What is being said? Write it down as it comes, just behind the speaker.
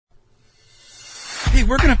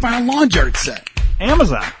we're going to find a lawn dart set.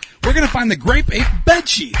 Amazon. We're going to find the Grape Ape bed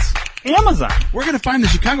sheets. Amazon. We're going to find the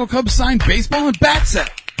Chicago Cubs signed baseball and bat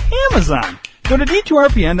set. Amazon. Go to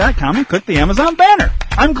D2RPN.com and click the Amazon banner.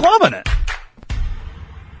 I'm gloving it.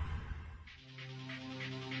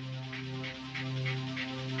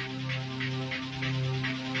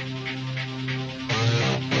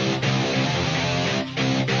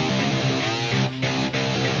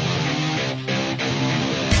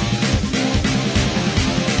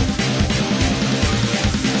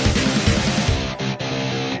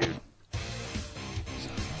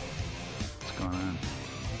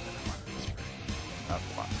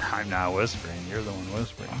 I'm not whispering. You're the one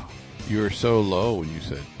whispering. You were so low when you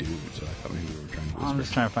said dude, so I thought maybe we were trying to whisper. I'm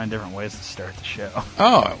just trying to find different ways to start the show.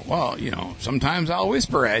 Oh, well, you know, sometimes I'll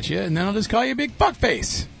whisper at you, and then I'll just call you big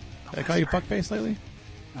fuckface. Did I call you fuckface lately?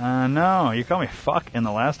 No, you called me fuck in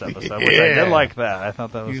the last episode, which I did like that. I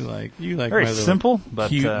thought that was you like very my simple, but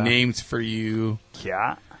cute names for you.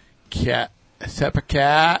 Yeah. Cat, Sepa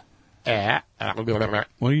cat.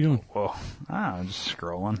 What are you doing? Whoa, I'm just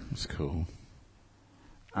scrolling. That's cool.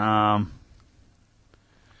 What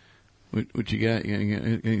you got? You got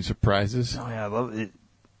any surprises? Oh yeah, I love it.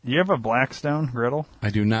 You have a Blackstone griddle?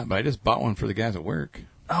 I do not, but I just bought one for the guys at work.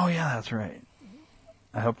 Oh yeah, that's right.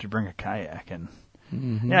 I hope to bring a kayak in.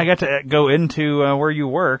 Mm-hmm. Yeah, I got to go into where you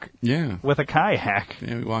work. Yeah, with a kayak.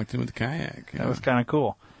 Yeah, we walked in with a kayak. That was kind of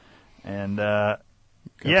cool. And that's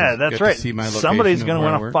got right. To see my Somebody's going to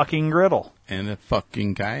win a fucking griddle and a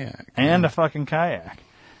fucking kayak and a fucking kayak.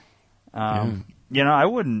 You know, I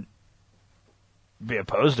wouldn't be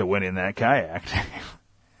opposed to winning that kayak.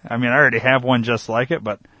 I mean, I already have one just like it,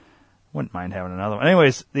 but wouldn't mind having another one.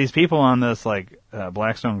 Anyways, these people on this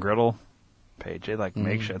Blackstone griddle page, they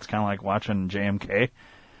make shit. It's kind of like watching JMK,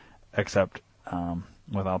 except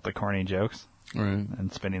without the corny jokes, right?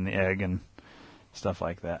 And spinning the egg and stuff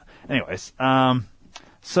like that. Anyways,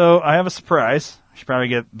 so I have a surprise. I should probably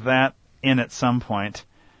get that in at some point.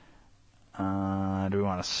 Do we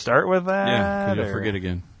want to start with that? Yeah, because you'll forget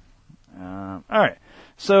again. All right.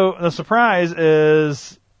 So the surprise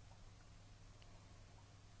is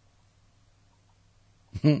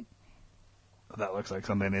that looks like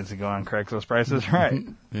something that needs to go on Craigslist Prices Right.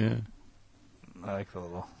 Yeah. I like the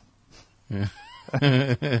little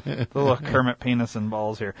the little Kermit penis and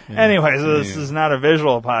balls here. Yeah. Anyways, this is not a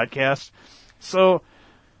visual podcast. So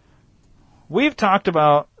we've talked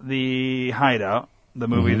about the Hideout, the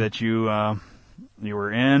movie that you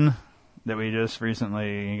were in, that we just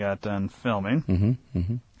recently got done filming.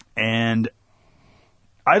 And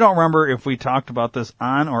I don't remember if we talked about this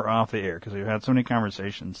on or off the air, because we've had so many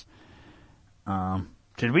conversations.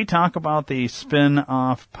 Did we talk about the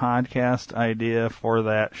spin-off podcast idea for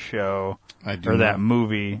that show that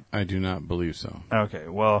movie? I do not believe so. Okay,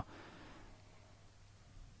 well,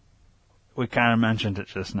 we kind of mentioned it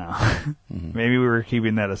just now. Maybe we were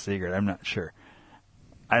keeping that a secret. I'm not sure.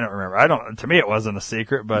 I don't remember. To me, it wasn't a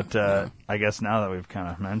secret, but I guess now that we've kind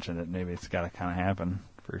of mentioned it, maybe it's got to kind of happen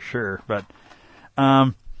for sure. But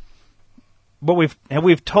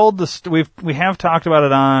we've told this. We have talked about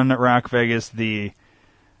it on Rock Vegas. The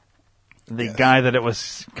guy that it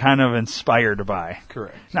was kind of inspired by.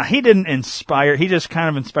 Correct. Now he didn't inspire. He just kind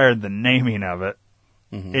of inspired the naming of it.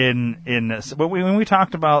 In this, but when we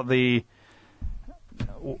talked about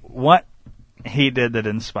what he did that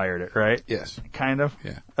inspired it, right? Yes. Kind of?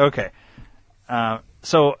 Yeah. Okay.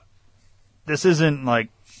 So this isn't like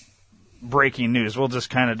breaking news. We'll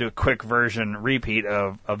just kind of do a quick repeat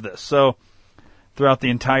of this. So throughout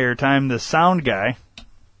the entire time, the sound guy,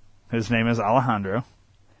 his name is Alejandro.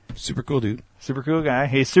 Super cool dude. Super cool guy.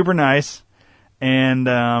 He's super nice.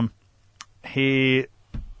 And he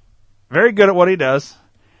very good at what he does.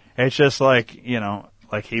 It's just like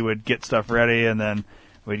he would get stuff ready and then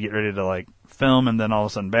we'd get ready to film, and then all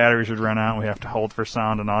of a sudden batteries would run out and we have to hold for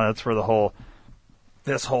sound and all. That's where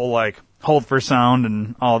this whole hold for sound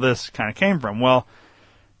and all this kind of came from. Well,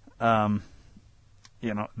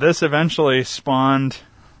 this eventually spawned.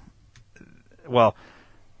 Well,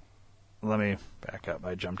 let me back up.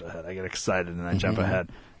 I jumped ahead. I get excited and I jump ahead.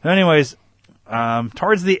 Anyways,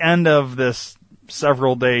 towards the end of this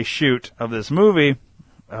several day shoot of this movie,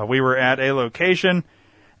 we were at a location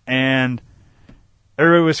and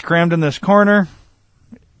everybody was crammed in this corner,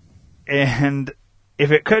 and if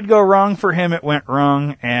it could go wrong for him, it went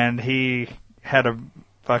wrong, and he had a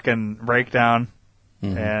fucking breakdown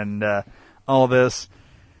and all this.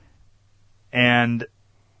 And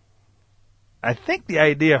I think the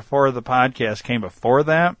idea for the podcast came before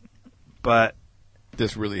that, but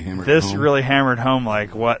this really hammered home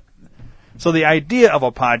So the idea of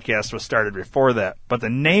a podcast was started before that, but the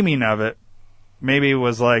naming of it maybe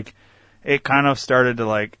was like, it kind of started to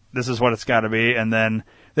like, this is what it's got to be. And then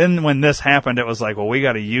when this happened, it was like, well, we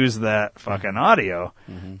got to use that fucking audio.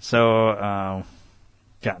 Mm-hmm. So,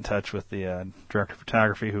 got in touch with the director of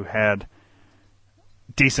photography who had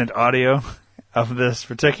decent audio of this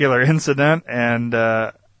particular incident, and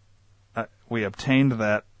we obtained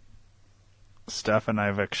that stuff, and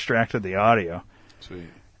I've extracted the audio. Sweet.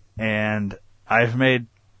 And I'm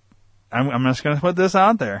just going to put this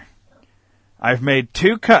out there. I've made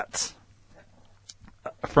 2 cuts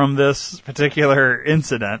from this particular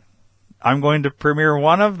incident. I'm going to premiere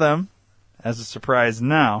one of them as a surprise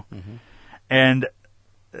now, and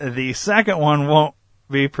the second one won't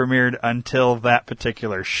be premiered until that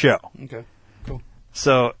particular show. Okay, cool.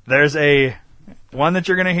 So there's a one that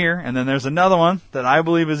you're going to hear, and then there's another one that I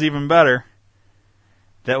believe is even better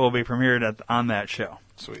that will be premiered on that show.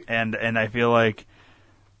 Sweet. And I feel like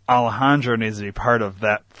Alejandro needs to be part of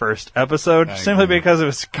that first episode, simply because it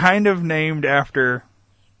was kind of named after.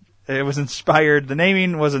 It was inspired. The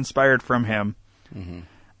naming was inspired from him. Mm-hmm.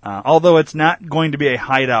 Although it's not going to be a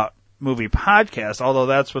Hideout movie podcast, although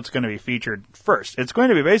that's what's going to be featured first. It's going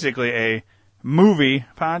to be basically a movie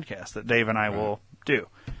podcast that Dave and I will do.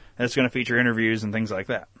 And it's going to feature interviews and things like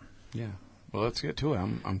that. Yeah. Well, let's get to it.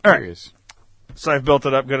 I'm curious. Right. So I've built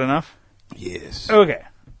it up good enough? Yes. Okay.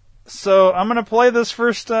 So I'm going to play this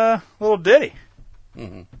first little ditty.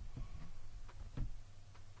 Mm-hmm.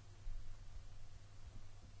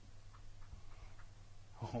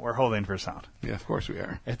 We're holding for sound. Yeah, of course we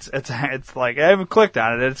are. It's like I haven't clicked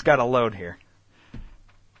on it. It's got to load here.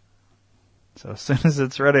 So as soon as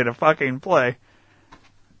it's ready to fucking play.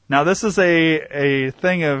 Now this is a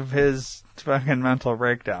thing of his fucking mental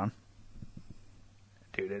breakdown.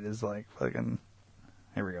 Dude, it is like fucking.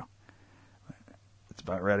 Here we go. It's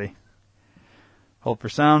about ready. Hold for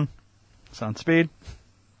sound. Sound speed.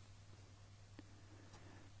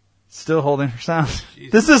 Still holding for sound.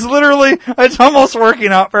 Jesus. This is literally, it's almost working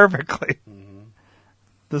out perfectly. Mm-hmm.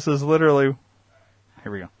 This is literally,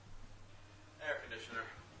 here we go. Air conditioner.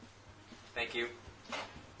 Thank you.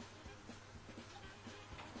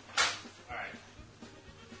 Alright.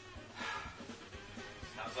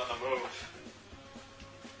 Sounds on the move.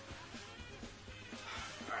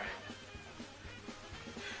 Alright.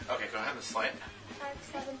 Okay, go ahead and slide.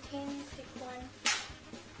 517, take 1.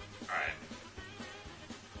 Alright.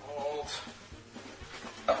 Hold.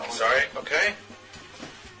 Oh, sorry. Okay.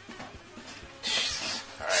 Jesus.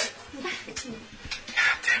 Alright.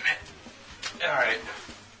 God damn it. Alright.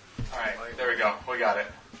 Alright, there we go. We got it.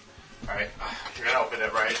 Alright. You're gonna open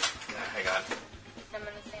it, right? Yeah, hang on. I'm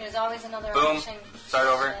gonna say there's always another Boom. option. Start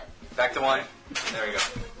over. Back to 1. There we go.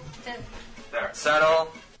 There. Settle.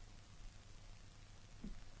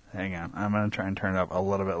 Hang on. I'm going to try and turn it up a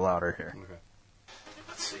little bit louder here. Okay.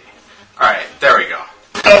 Let's see. Alright, there we go.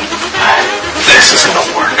 This is gonna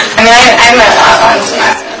work. I mean, I'm a lot on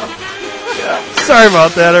that. Yeah. Sorry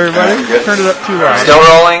about that, everybody. Turned it up too loud. Still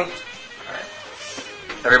rolling. Alright.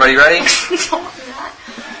 Everybody ready?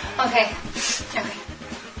 Okay.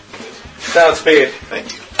 Sound speed.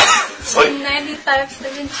 Thank you. 95,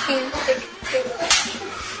 17, take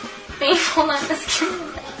 2. Wait, hold on, just give me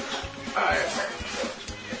that.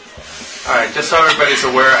 Alright, just so everybody's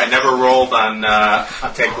aware, I never rolled on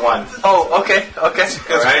take 1. Oh, okay.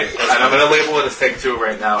 Alright, and I'm going to label it as take 2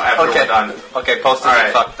 right now after we're done. Okay, post it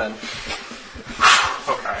as fuck then.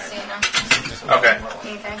 Okay.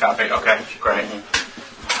 Copy, okay, great.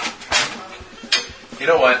 You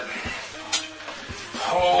know what?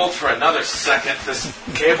 Hold for another second. This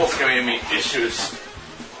cable's giving me issues.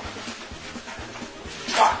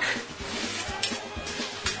 Fuck.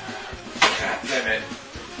 God damn it.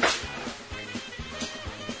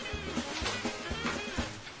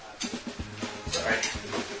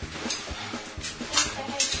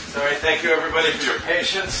 Sorry, thank you everybody for your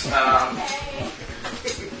patience.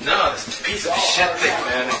 No, this piece of shit thing,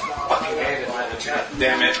 man. I fucking hate it, man. God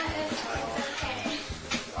damn it.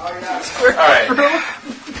 Alright.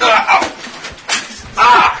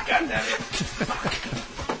 God damn it.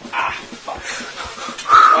 Fuck.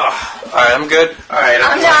 Alright, I'm good. Alright,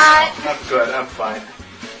 I'm not. I'm good, I'm fine.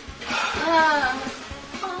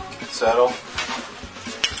 Settle.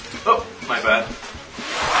 Oh, my bad.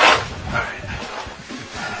 Alright.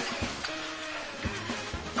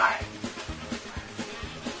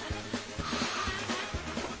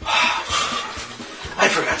 I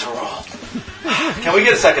forgot to roll. Can we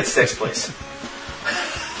get a second 6, please?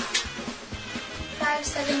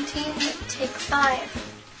 517, take 5.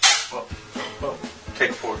 Whoa.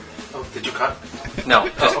 Take 4. Oh, did you cut? No,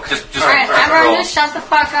 just Alright, everyone just shut the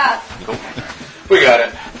fuck up. Cool. We got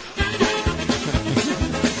it.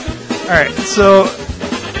 right, so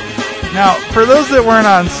now for those that weren't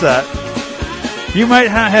on set, you might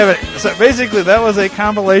not have it. So basically, that was a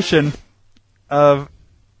compilation of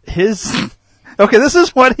his. Okay, this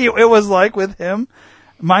is what it was like with him,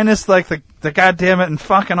 minus like the goddamn it and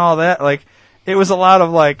fucking all that. Like it was a lot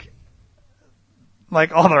of like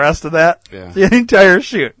all the rest of that. Yeah. The entire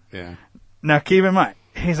shoot. Yeah. Now keep in mind,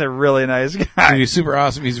 he's a really nice guy. He's super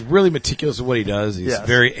awesome. He's really meticulous with what he does. He's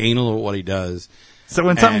very anal with what he does. So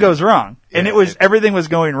when something goes wrong, and everything was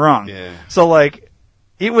going wrong. Yeah. So like,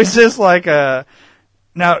 it was just like a.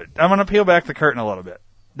 Now I'm gonna peel back the curtain a little bit.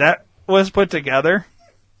 That was put together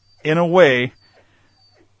in a way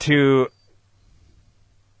to.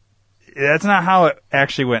 That's not how it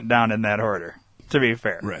actually went down in that order. To be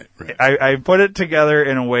fair, right. I put it together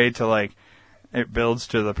in a way to like it builds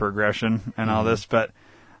to the progression and all this, but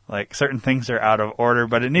like certain things are out of order.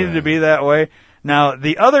 But it needed to be that way. Now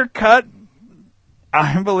the other cut,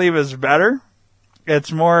 I believe, is better.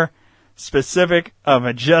 It's more specific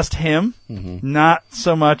of just him, not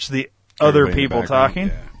so much the other people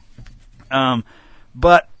talking. Yeah.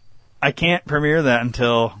 But I can't premiere that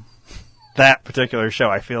until that particular show.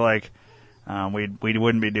 I feel like we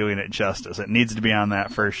wouldn't be doing it justice. It needs to be on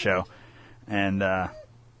that first show. And,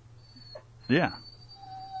 yeah.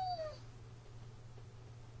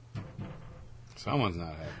 Someone's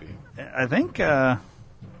not happy. I think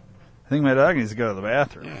my dog needs to go to the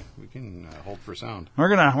bathroom. Yeah, we can hold for sound. We're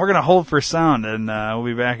gonna hold for sound, and we'll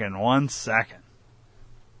be back in 1 second.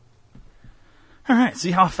 All right,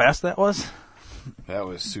 see how fast that was? That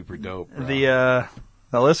was super dope, bro. The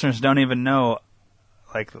listeners don't even know,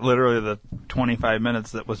 like, literally the 25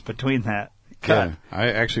 minutes that was between that cut. Yeah, I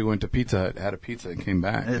actually went to Pizza Hut, had a pizza, and came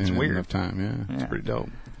back. It's weird. Enough time, yeah. It's pretty dope.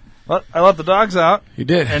 Well, I let the dogs out. You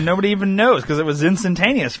did. And nobody even knows because it was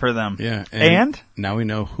instantaneous for them. Yeah. And? Now we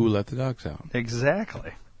know who let the dogs out.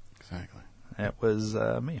 Exactly. It was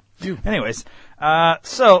me. You. Anyways,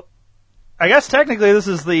 so I guess technically this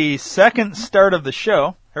is the second start of the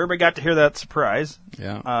show. Everybody got to hear that surprise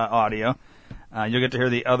audio. You'll get to hear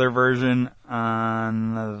the other version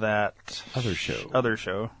on that other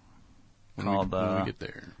show called when we get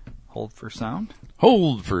there. Hold for Sound.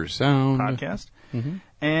 Hold for Sound podcast. Mm-hmm.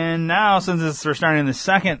 And now, since we're starting the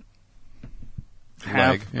second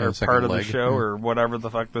half or part of the show or whatever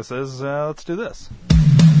the fuck this is, let's do this.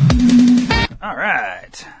 All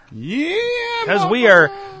right. Yeah. Because we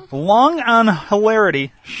are long on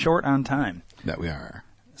hilarity, short on time. That we are.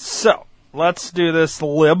 So, let's do this,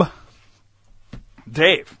 Lib.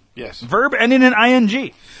 Dave. Yes. Verb ending in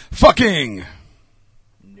ing. Fucking.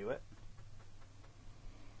 Knew it.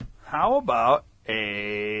 How about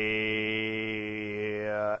a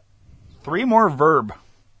 3 more verb?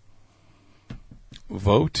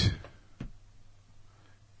 Vote.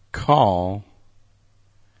 Call.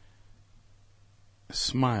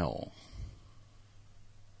 Smile.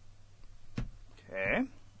 Okay.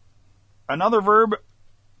 Another verb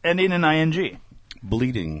ending in ing.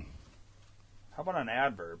 Bleeding. How about an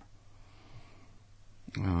adverb?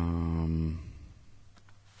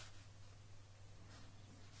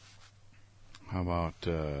 How about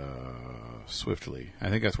swiftly? I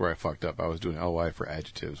think that's where I fucked up. I was doing ly for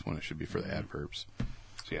adjectives when it should be for the adverbs.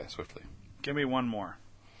 So yeah, swiftly. Give me one more.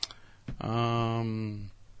 How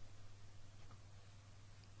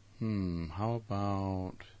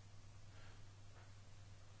about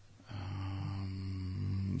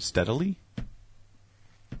steadily?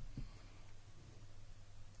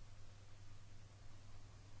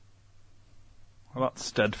 How about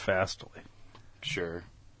steadfastly? Sure.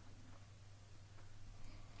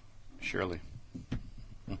 Shirley.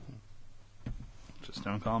 Just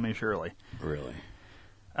don't call me Shirley. Really?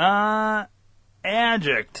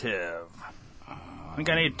 Adjective. I think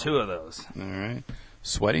I need 2 of those. All right.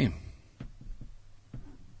 Sweaty.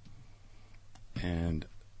 And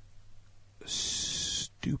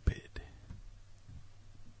stupid.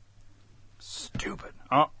 Stupid.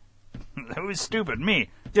 Oh, who's stupid? Me.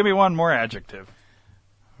 Give me one more adjective.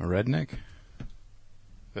 A redneck? Is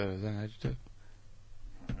that an adjective?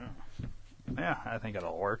 Yeah, I think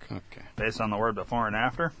it'll work. Okay. Based on the word before and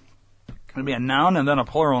after. It'll be a noun and then a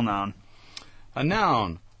plural noun. A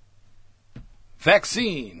noun.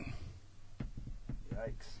 Vaccine.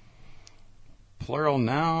 Yikes. Plural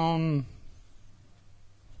noun.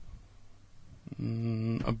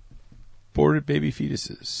 Aborted baby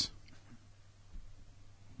fetuses.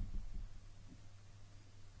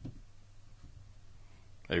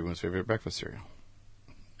 Everyone's favorite breakfast cereal.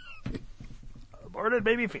 Aborted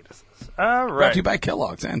baby fetuses. All right. Brought to you by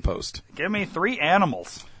Kellogg's and Post. Give me 3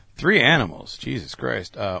 animals. 3 animals. Jesus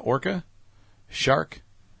Christ. Orca, shark,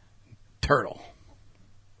 turtle.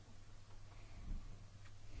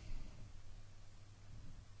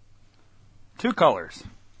 2 colors.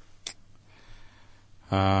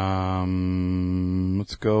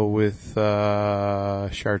 Let's go with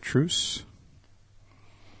chartreuse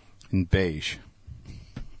and beige.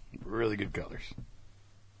 Really good colors.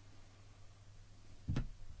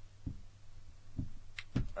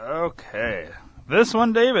 Okay. This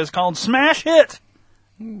one, Dave, is called Smash Hit.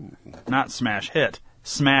 Ooh. Not Smash Hit.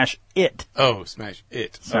 Smash It. Oh, Smash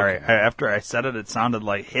It. Sorry. Okay. After I said it, it sounded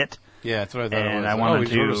like hit. Yeah, that's what I thought it was. And I wanted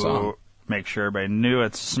to make sure everybody knew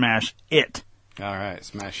it's Smash It. All right.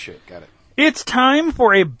 Smash Shit. Got it. It's time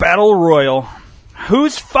for a battle royal.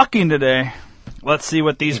 Who's fucking today? Let's see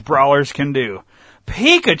what these brawlers can do.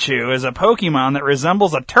 Pikachu is a Pokemon that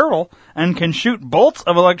resembles a turtle and can shoot bolts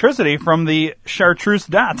of electricity from the chartreuse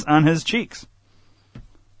dots on his cheeks.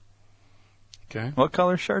 Okay. What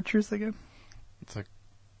color is chartreuse again? It's like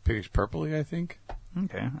pinkish purpley, I think.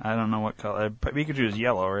 Okay. I don't know what color. Pikachu is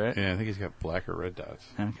yellow, right? Yeah, I think he's got black or red dots.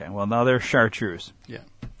 Okay. Well, now they're chartreuse. Yeah.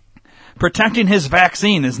 Protecting his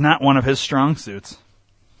vaccine is not one of his strong suits.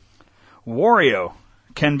 Wario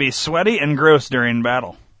can be sweaty and gross during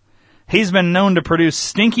battle. He's been known to produce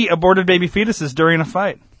stinky aborted baby fetuses during a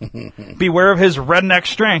fight. Beware of his redneck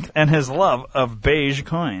strength and his love of beige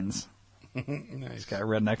coins. Nice. He's got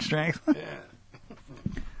redneck strength. Yeah.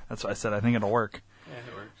 That's why I said I think it'll work. Yeah,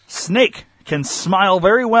 it works. Snake can smile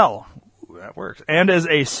very well. Ooh, that works. And is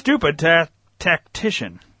a stupid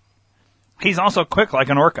tactician. He's also quick like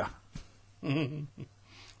an orca. They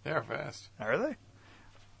are fast. Are they?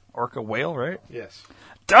 Orca whale, right? Yes.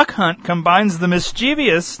 Duck Hunt combines the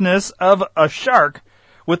mischievousness of a shark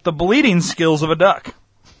with the bleeding skills of a duck.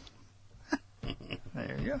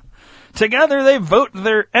 There you go. Together they vote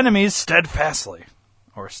their enemies steadfastly.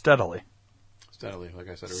 Or steadily. Steadily, like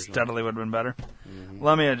I said originally. Steadily would have been better. Mm-hmm.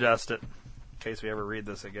 Let me adjust it, in case we ever read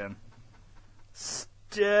this again.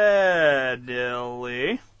 Steadily.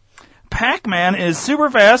 Pac-Man is super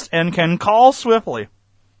fast and can call swiftly.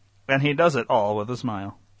 And he does it all with a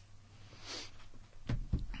smile.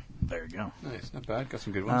 There you go. Nice, not bad. Got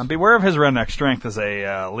some good ones. Beware of his redneck strength as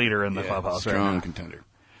a leader in the clubhouse. Strong right contender.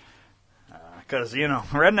 Because,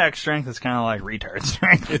 redneck strength is kind of like retard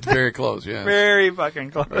strength. It's very close, yeah. Very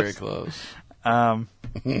fucking close. Very close. I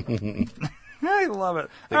love it.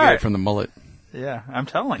 They get it from the mullet. Yeah, I'm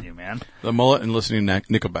telling you, man. The mullet and listening to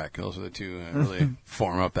Nickelback. Those are the two that really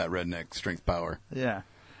form up that redneck strength power. Yeah.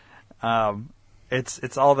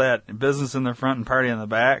 It's all that business in the front and party in the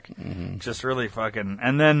back. Mm-hmm. Just really fucking...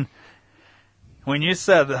 And then, when you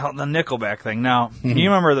said the Nickelback thing, now, you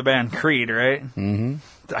remember the band Creed, right? Mm-hmm.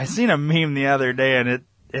 I seen a meme the other day, and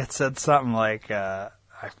it said something like... I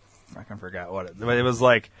fucking forgot what but it was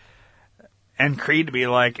like... And Creed to be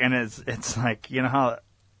like... And it's like, you know how...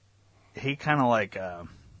 He kind of like...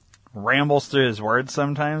 rambles through his words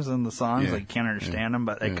sometimes in the songs. Yeah. Like, you can't understand them,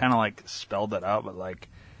 but they kind of like spelled it out, but like...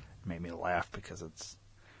 Made me laugh because it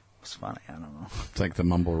was funny. I don't know. It's like the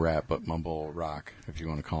mumble rap, but mumble rock, if you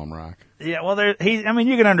want to call him rock. Yeah, well, you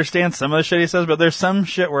can understand some of the shit he says, but there's some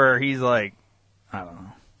shit where he's like, I don't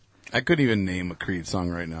know. I couldn't even name a Creed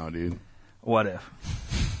song right now, dude. What if?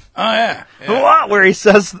 Oh, yeah. What? Where he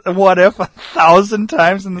says what if 1,000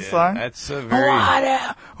 times in the song? That's a very... What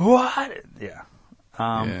if? What if? Yeah.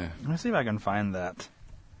 Yeah. Let me see if I can find that.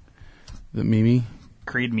 The Mimi?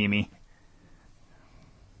 Creed Mimi.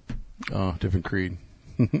 Oh, different Creed.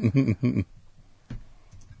 I'm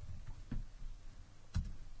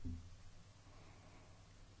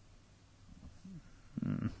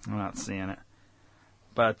not seeing it.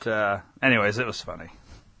 But, anyways, it was funny.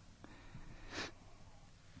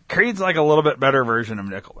 Creed's like a little bit better version of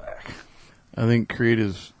Nickelback. I think Creed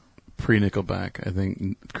is pre-Nickelback. I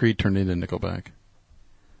think Creed turned into Nickelback.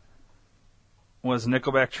 Was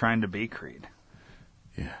Nickelback trying to be Creed?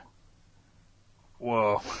 Yeah.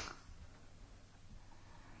 Whoa.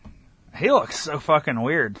 He looks so fucking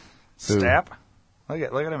weird. Who? Stapp? Look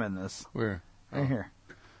at him in this. Where? Right here.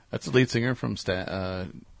 That's the lead singer from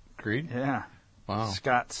Creed? Yeah. Wow.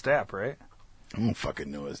 Scott Stapp, right? I don't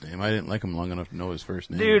fucking know his name. I didn't like him long enough to know his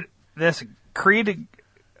first name. Dude, this Creed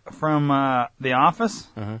from The Office,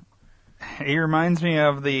 he reminds me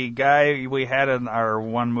of the guy we had in our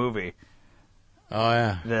one movie. Oh,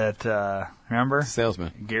 yeah. That, remember?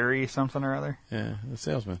 Salesman. Gary something or other? Yeah, the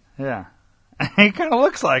salesman. Yeah. He kind of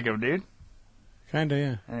looks like him, dude. Kinda,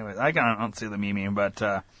 yeah. Anyways, I don't see the meme,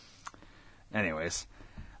 but, anyways.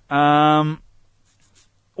 What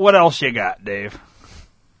else you got, Dave?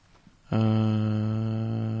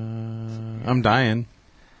 I'm dying.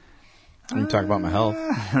 You talk about my health.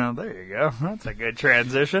 There you go. That's a good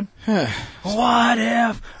transition. What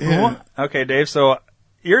if? Yeah. Okay, Dave, so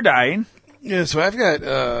you're dying. Yeah, so I've got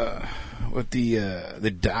what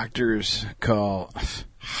the doctors call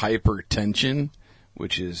hypertension,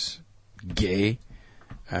 which is gay.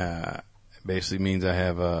 Basically means I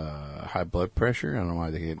have high blood pressure. I don't know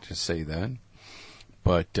why they can't just say that.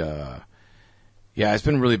 But, yeah, it's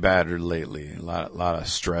been really bad lately. A lot of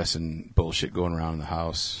stress and bullshit going around in the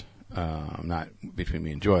house. Not between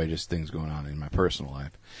me and Joy, just things going on in my personal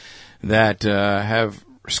life that have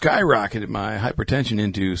skyrocketed my hypertension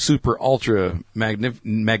into super ultra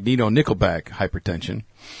magneto nickelback hypertension.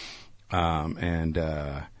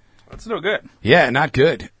 That's no good. Yeah, not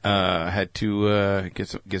good. Had to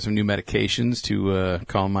get some new medications to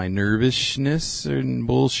calm my nervousness and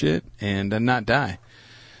bullshit and not die.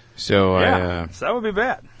 So so that would be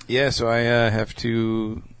bad. Yeah, so I have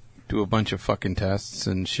to do a bunch of fucking tests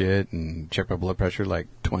and shit and check my blood pressure like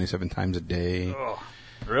 27 times a day. Oh,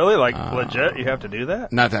 really? Like legit? You have to do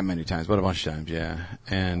that? Not that many times, but a bunch of times, yeah.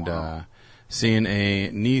 And seeing a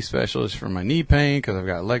knee specialist for my knee pain because I've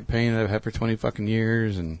got leg pain that I've had for 20 fucking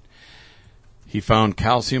years, and he found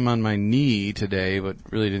calcium on my knee today, but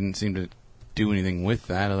really didn't seem to do anything with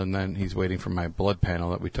that other than he's waiting for my blood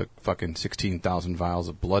panel that we took fucking 16,000 vials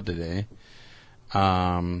of blood today.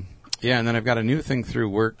 Yeah, and then I've got a new thing through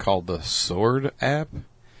work called the Sword app.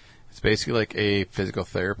 It's basically like a physical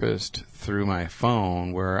therapist through my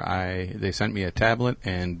phone where they sent me a tablet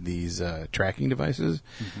and these tracking devices,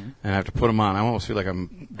 and I have to put them on. I almost feel like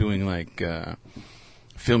I'm doing like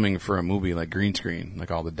filming for a movie, like green screen, like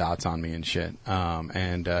all the dots on me and shit.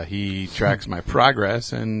 And he tracks my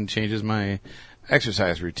progress and changes my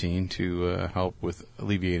exercise routine to help with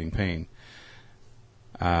alleviating pain.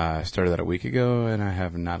 I started that a week ago, and I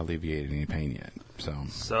have not alleviated any pain yet. So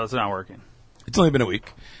it's not working. It's only been a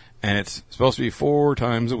week, and it's supposed to be 4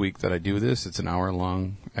 times a week that I do this. It's an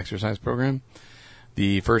hour-long exercise program.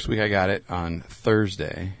 The first week I got it on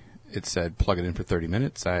Thursday. It said plug it in for 30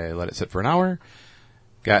 minutes. I let it sit for an hour,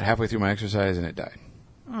 got halfway through my exercise, and it died.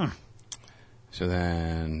 So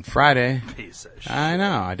then Friday, piece of shit. I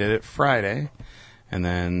know, I did it Friday. And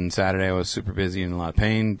then Saturday I was super busy and in a lot of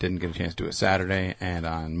pain. Didn't get a chance to do it Saturday. And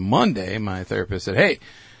on Monday, my therapist said, hey,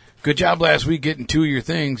 good job last week getting 2 of your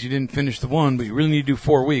things. You didn't finish the one, but you really need to do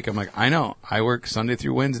 4 a week. I'm like, I know. I work Sunday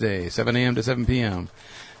through Wednesday, 7 a.m. to 7 p.m.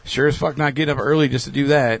 Sure as fuck not getting up early just to do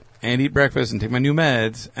that and eat breakfast and take my new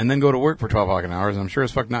meds and then go to work for 12 fucking hours. I'm sure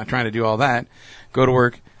as fuck not trying to do all that. Go to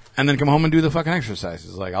work and then come home and do the fucking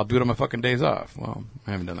exercises. Like, I'll do it on my fucking days off. Well,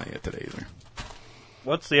 I haven't done that yet today either.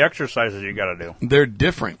 What's the exercises you got to do? They're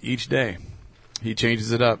different each day. He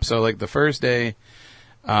changes it up. So, like, the first day,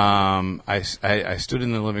 I stood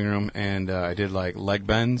in the living room and I did, like, leg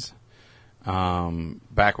bends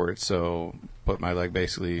backwards. So, put my leg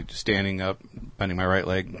basically standing up, bending my right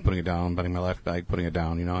leg, putting it down, bending my left leg, putting it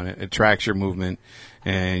down, you know, and it tracks your movement.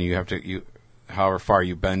 And you have to, however far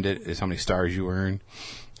you bend it is how many stars you earn.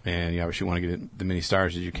 And you obviously want to get the many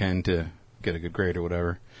stars as you can to get a good grade or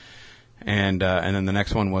whatever. And then the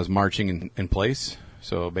next one was marching in place.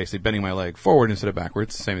 So basically bending my leg forward instead of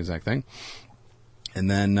backwards, same exact thing. And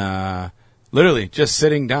then literally just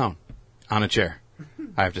sitting down on a chair.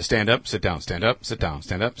 I have to stand up, sit down, stand up, sit down,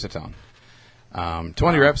 stand up, sit down.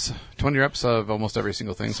 20 reps of almost every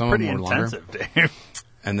single thing. Some of them more longer. Pretty intensive, Dave.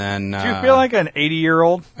 And then do you feel like an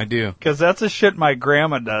 80-year-old? I do. Because that's the shit my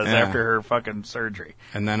grandma does after her fucking surgery.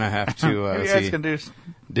 And then I have to you guys can do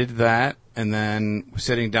did that, and then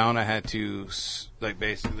sitting down I had to like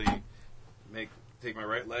basically take my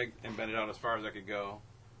right leg and bend it out as far as I could go,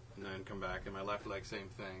 and then come back, and my left leg same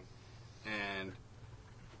thing. And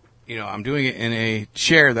you know, I'm doing it in a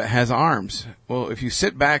chair that has arms. Well, if you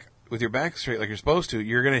sit back with your back straight like you're supposed to,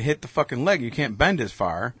 you're going to hit the fucking leg. You can't bend as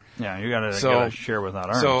far. Yeah, you got to get a chair without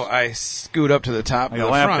arms. So I scoot up to the top like of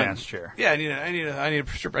the lap front. dance chair. Yeah, I need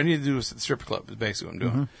to do a strip club is basically what I'm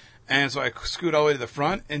doing. And so I scoot all the way to the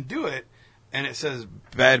front and do it, and it says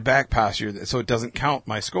bad back posture, so it doesn't count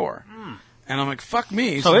my score. And I'm like, fuck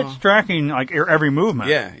me. So it's tracking like every movement.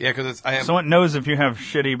 Yeah, because so it knows if you have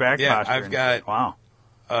shitty back posture. I've got wow.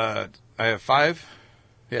 I have 5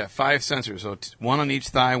 sensors. So 1 on each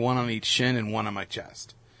thigh, 1 on each shin, and 1 on my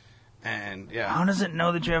chest. And yeah, how does it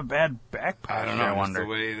know that you have bad back posture? I don't know. I wonder. The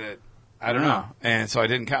way that I don't know. And so I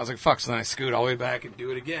didn't count. I was like, fuck. So then I scoot all the way back and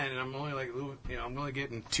do it again. And I'm only like, I'm only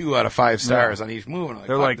getting 2 out of 5 stars on each move. And I'm like,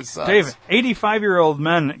 they're fuck, like, this sucks. David, 85-year-old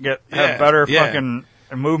men have better fucking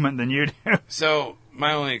movement than you do. So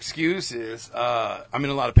my only excuse is I'm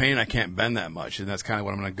in a lot of pain. I can't bend that much, and that's kind of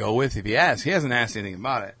what I'm going to go with. If he asks, he hasn't asked anything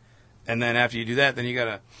about it. And then after you do that, then you got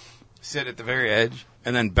to sit at the very edge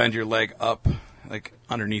and then bend your leg up, like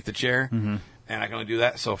underneath the chair. And I can only do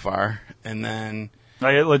that so far. And then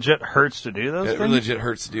Like it legit hurts to do those things? It legit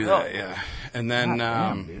hurts to do that, yeah. And then...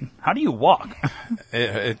 how do you walk?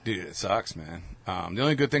 Dude, it sucks, man. The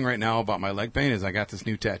only good thing right now about my leg pain is I got this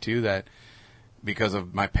new tattoo that, because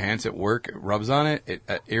of my pants at work, it rubs on it,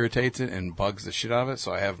 it irritates it and bugs the shit out of it,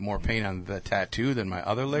 so I have more pain on the tattoo than my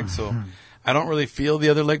other leg, so I don't really feel the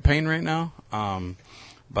other leg pain right now.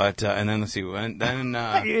 But and then let's see, then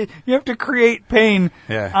you have to create pain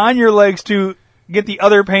Yeah. on your legs to get the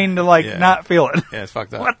other pain to not feel it. Yeah, it's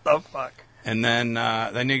fucked up. What the fuck? And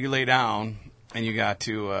then you lay down and you got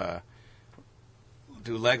to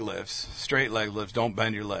do leg lifts, straight leg lifts. Don't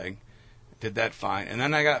bend your leg. Did that fine. And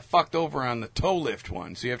then I got fucked over on the toe lift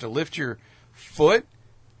one. So you have to lift your foot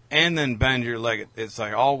and then bend your leg. It's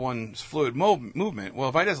like all one fluid movement. Well,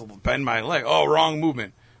 if I just bend my leg, wrong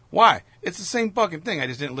movement. Why? It's the same fucking thing. I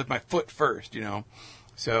just didn't lift my foot first,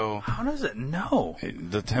 So how does it know?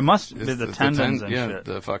 It must be the tendons and shit.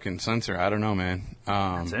 The fucking sensor. I don't know, man.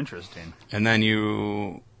 That's interesting. And then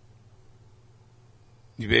you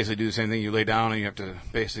basically do the same thing. You lay down and you have to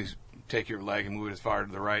basically take your leg and move it as far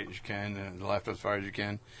to the right as you can and the left as far as you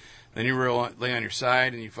can. Then you lay on your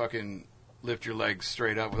side and you fucking lift your legs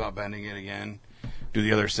straight up without bending it again. Do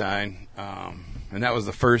the other side. And that was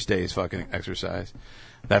the first day's fucking exercise.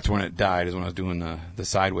 That's when it died, is when I was doing the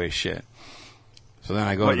sideways shit. So then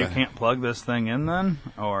I go. But you can't plug this thing in then,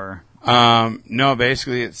 or no.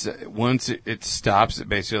 Basically, it's once it stops, it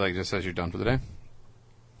basically just says you're done for the day,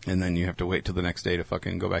 and then you have to wait till the next day to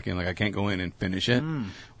fucking go back in. Like I can't go in and finish it,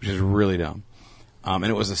 which is really dumb. And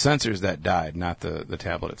it was the sensors that died, not the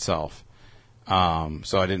tablet itself.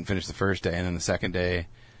 So I didn't finish the first day, and then the second day,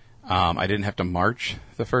 I didn't have to march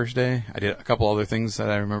the first day. I did a couple other things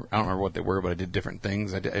that I remember. I don't remember what they were, but I did different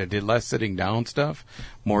things. I did less sitting down stuff,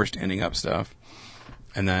 more standing up stuff.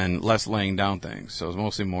 And then less laying down things. So it was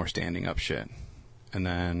mostly more standing up shit. And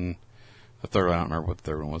then the third one, I don't remember what the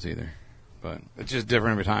third one was either. But it's just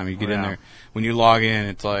different every time. You get in there. When you log in,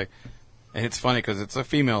 it's like, and it's funny because it's a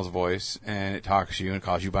female's voice, and it talks to you and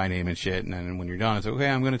calls you by name and shit. And then when you're done, it's like, okay,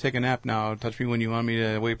 I'm going to take a nap now. Touch me when you want me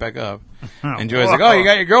to wake back up. And Joy's like, oh, you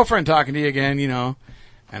got your girlfriend talking to you again, And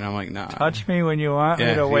I'm like, nah. Touch me when you want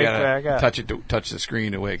me to wake back up. Touch the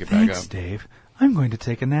screen to wake it back up. Thanks, Dave. I'm going to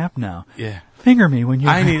take a nap now. Yeah. Finger me when you.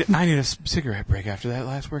 I need a cigarette break after that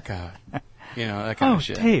last workout. That kind of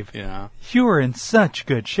shit. Oh, Dave. You were in such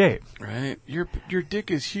good shape. Right. Your dick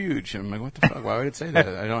is huge. I'm like, what the fuck? Why would it say that?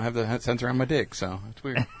 I don't have the sensor on my dick, so it's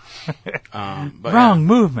weird. But wrong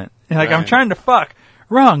movement. Like right. I'm trying to fuck.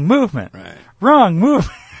 Wrong movement. Right. Wrong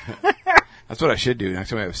movement. That's what I should do. Next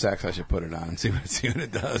time I have sex, I should put it on and see what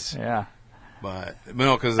it does. Yeah. But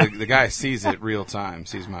no, because the guy sees it real time,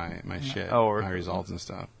 sees my shit, my results and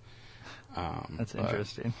stuff. That's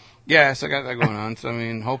interesting. Yeah, so I got that going on. So I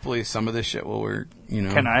mean, hopefully some of this shit will work.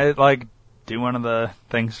 Can I do one of the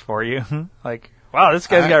things for you? Wow, this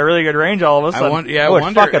guy's got a really good range. All of a sudden, I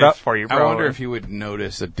would fuck it up for you. Probably. I wonder if you would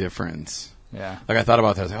notice a difference. Yeah. I thought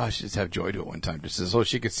about that. I was like, I should just have Joy do it one time, just so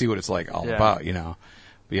she could see what it's like all about.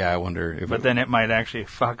 But yeah, I wonder if. But then it might actually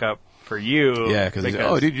fuck up. For you. Yeah, because he's like,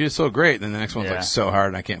 oh, dude, you're just so great. And then the next one's so hard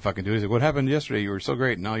and I can't fucking do it. He's like, what happened yesterday? You were so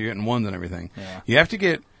great. Now you're getting ones and everything. Yeah. You have to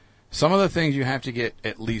get, some of the things you have to get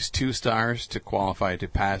at least 2 stars to qualify to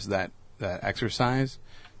pass that exercise.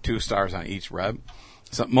 2 stars on each rep.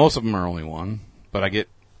 So most of them are only 1. But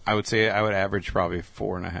I would say I would average probably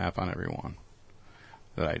 4.5 on every one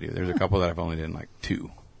that I do. There's a couple that I've only done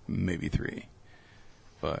 2, maybe 3.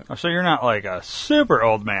 But. So you're not a super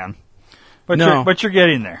old man. But no. You're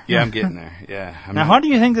getting there. Yeah, I'm getting there. Yeah. Now, how do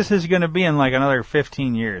you think this is going to be in another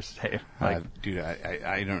 15 years, Dave? Dude,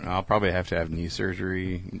 I don't know. I'll probably have to have knee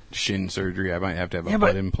surgery, shin surgery. I might have to have a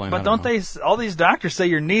butt implant. But don't they? All these doctors say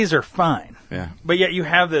your knees are fine. Yeah. But yet you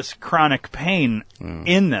have this chronic pain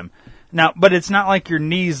in them. Now, but it's not like your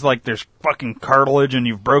knees there's fucking cartilage and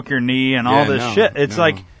you've broke your knee and all this shit. It's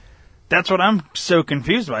that's what I'm so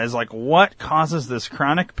confused by. Is what causes this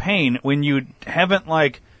chronic pain when you haven't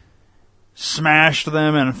smashed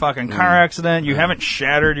them in a fucking car accident. You haven't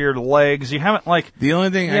shattered your legs. You haven't the only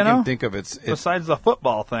thing I can think of it's besides the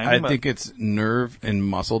football thing. I think it's nerve and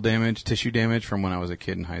muscle damage, tissue damage from when I was a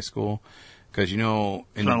kid in high school. Because spent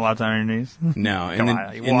a lot of time on your knees. No, in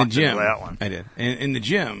the gym. I did. In the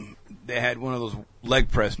gym, they had one of those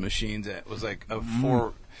leg press machines that was a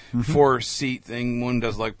 4-seat thing. One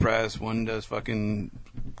does leg press, one does fucking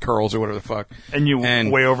curls or whatever the fuck. And you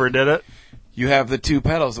way overdid it. You have the 2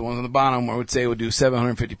 pedals. The ones on the bottom, I would say, would do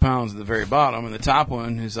 750 pounds at the very bottom, and the top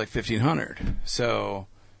one is 1,500. So,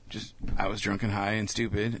 I was drunk and high and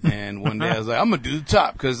stupid, and one day I was like, I'm going to do the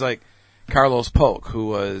top, because, Carlos Polk, who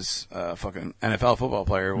was a fucking NFL football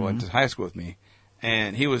player, went to high school with me,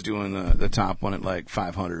 And he was doing the top one at like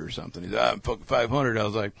 500 or something. He's like, I'm fucking 500. I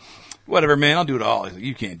was like, whatever, man, I'll do it all. He's like,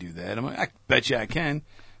 you can't do that. I'm like, I bet you I can.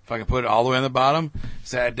 If I can put it all the way on the bottom,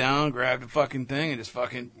 sat down, grabbed the fucking thing, and just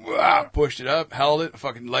fucking pushed it up, held it.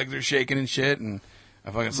 Fucking legs are shaking and shit, and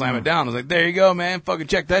I fucking slammed it down. I was like, there you go, man. Fucking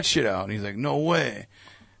check that shit out. And he's like, no way.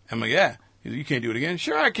 I'm like, yeah. He's like, you can't do it again?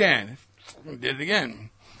 Sure I can. I did it again.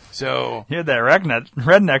 So you had that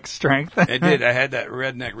redneck strength. I did. I had that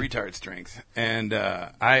redneck retard strength. And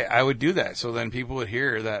I would do that. So then people would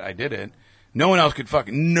hear that I did it. Nobody could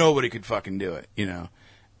fucking do it, you know.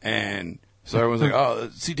 And so everyone's like, oh,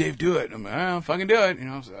 let's see Dave do it. I'm like, oh, fucking do it. You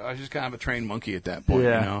know, so I was just kind of a trained monkey at that point, you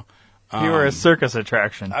know. You were a circus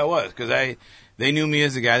attraction. I was, because they knew me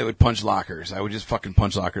as the guy that would punch lockers. I would just fucking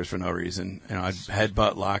punch lockers for no reason. You know, I'd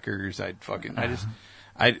headbutt lockers. I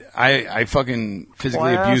fucking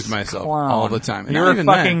physically abused myself all the time. And you were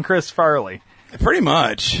fucking Chris Farley. Pretty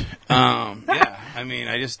much. Yeah. I mean,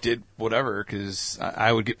 I just did whatever because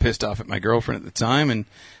I would get pissed off at my girlfriend at the time, and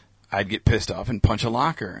I'd get pissed off and punch a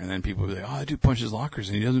locker, and then people would be like, "Oh, that dude punches lockers,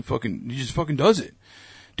 and he just fucking does it."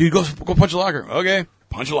 Dude, go punch a locker. Okay,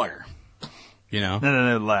 punch a locker. You know? And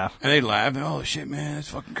then they'd laugh. And they'd laugh. And, oh, shit, man, that's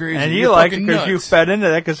fucking crazy. And you liked it because you fed into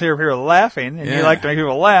that because you were laughing. And you like to make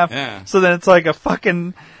people laugh. Yeah. So then it's like a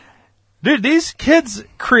fucking... Dude, these kids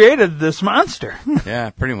created this monster.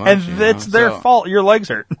 Yeah, pretty much. And it's their fault. Your legs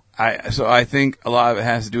hurt. So I think a lot of it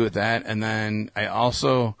has to do with that. And then I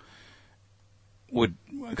also would...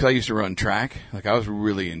 Because I used to run track. Like, I was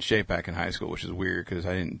really in shape back in high school, which is weird because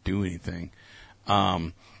I didn't do anything.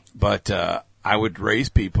 But I would race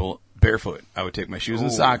people... barefoot. I would take my shoes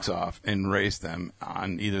and socks off and race them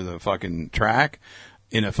on either the fucking track,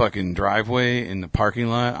 in a fucking driveway, in the parking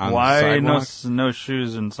lot, on the sidewalk. Why no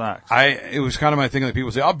shoes and socks? It was kind of my thing. Like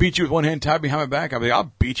people say, I'll beat you with one hand tied behind my back. I'll be like,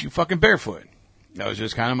 I'll beat you fucking barefoot. That was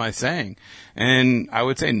just kind of my saying. And I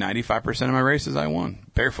would say 95% of my races I won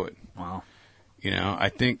barefoot. Wow. You know, I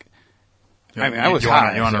think... I was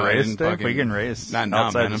hot. You want to race, Dick? We can race. Not now,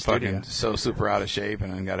 man. I'm fucking so super out of shape,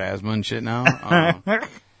 and I got asthma and shit now.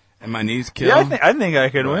 And my knees kill. Yeah, I think I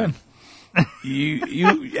could win.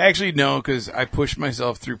 You actually know because I pushed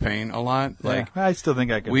myself through pain a lot. Like I still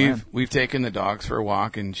think I could win. We've taken the dogs for a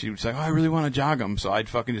walk, and she was like, "Oh, I really want to jog them." So I'd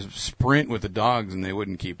fucking just sprint with the dogs, and they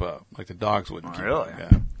wouldn't keep up. Like the dogs wouldn't keep up.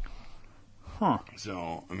 Yeah. Huh.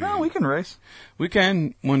 So I mean, no, we can race. We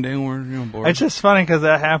can one day when we're bored. It's just funny because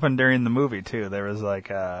that happened during the movie too. There was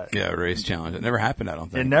like a race challenge. It never happened. I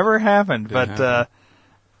don't think it never happened, but.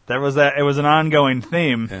 There was that. It was an ongoing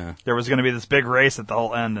theme. Yeah. There was going to be this big race at the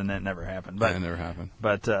whole end, and it never happened. But it never happened.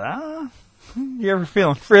 But you ever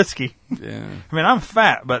feeling frisky? Yeah. I mean, I'm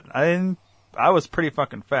fat, but I was pretty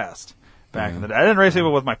fucking fast back in the day. I didn't race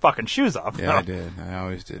people with my fucking shoes off. Yeah, no. I did. I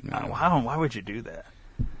always did, man. Why would you do that?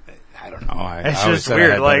 I don't know. It's just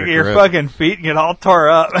weird. Like your fucking feet get all tore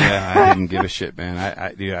up. Yeah, I didn't give a shit, man.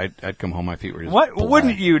 I'd come home, my feet were just What black.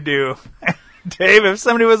 wouldn't you do, Dave? If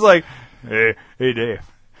somebody was like, "Hey, Dave."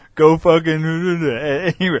 Go fucking...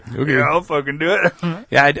 Okay. Yeah, I'll fucking do it.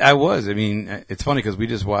 Yeah, I was. I mean, it's funny because we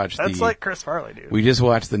just watched That's like Chris Farley, dude. We just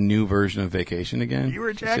watched the new version of Vacation again. You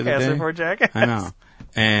were Jackass before Jackass. I know.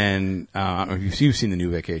 And you've seen the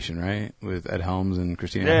new Vacation, right? With Ed Helms and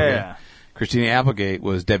Christina Applegate. Yeah. Christina Applegate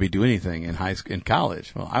was Debbie Do Anything in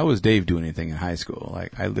college. Well, I was Dave Do Anything in high school.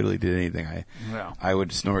 Like, I literally did anything. I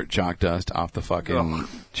would snort chalk dust off the fucking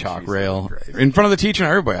chalk rail in front of the teacher and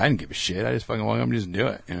everybody. I didn't give a shit. I just fucking walk up and just do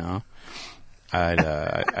it, you know?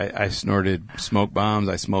 I snorted smoke bombs.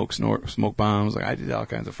 I smoked smoke bombs. Like, I did all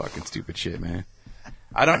kinds of fucking stupid shit, man.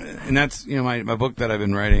 And that's, you know, my book that I've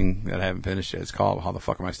been writing that I haven't finished yet. It's called How the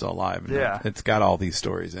Fuck Am I Still Alive? And it's got all these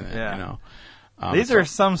stories in it, you know? These are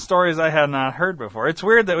some stories I had not heard before. It's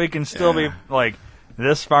weird that we can still be like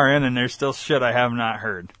this far in and there's still shit I have not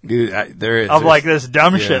heard. Dude, there is. Like this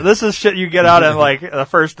dumb shit. This is shit you get out in like the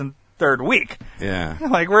first and third week. Yeah.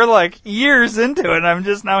 Like we're like years into it and I'm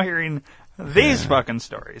just now hearing these fucking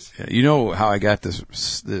stories. Yeah. You know how I got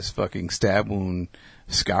this fucking stab wound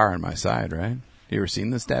scar on my side, right? You ever seen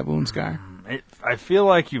the stab wound scar? I feel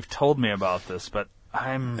like you've told me about this, but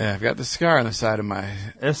I've got the scar on the side of my...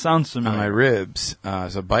 It sounds familiar. On my ribs.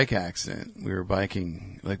 It's a bike accident. We were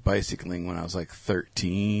bicycling when I was like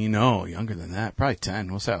 13. No, younger than that. Probably 10.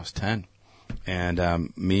 We'll say I was 10.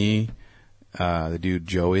 And me, the dude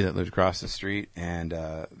Joey that lived across the street, and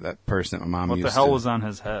that person that my mom used to... What the hell was on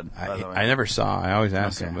his head, by the way? I never saw. I always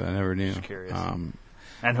asked him, but I never knew. Just curious.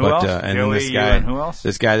 And who else? And Joey, this guy, and who else?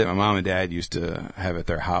 This guy that my mom and dad used to have at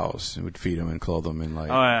their house. Would feed him and clothe him and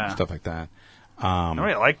stuff like that.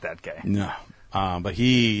 Nobody liked that guy. No. But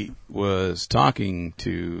he was talking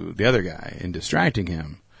to the other guy and distracting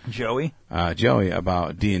him Joey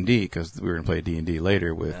about D&D, because we were going to play D&D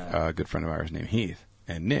later with a good friend of ours named Heath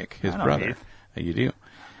and Nick, his brother. Heath. You do.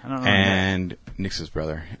 I don't know. And Nick's his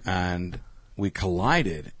brother. And we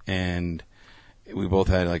collided, and we both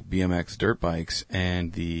had like BMX dirt bikes,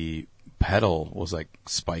 and the pedal was like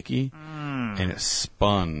spiky, and it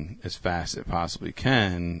spun as fast as it possibly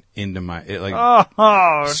can into my, it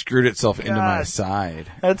like screwed itself into my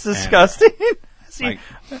side. That's disgusting.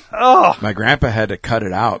 My grandpa had to cut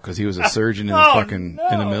it out because he was a surgeon in the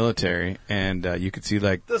in the military, and you could see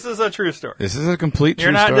like this is a true story. This is a complete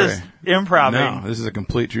true story. You're story. not just improvising. No, this is a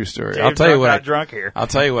complete true story. Dave I'll tell you what. Drunk here. I'll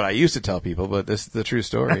tell you what I used to tell people, but this is the true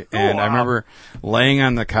story. And I remember laying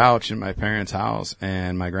on the couch in my parents' house,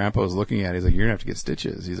 and my grandpa was looking at it. He's like, "You're gonna have to get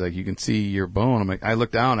stitches." He's like, "You can see your bone." I'm like, I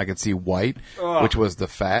looked down, I could see white, which was the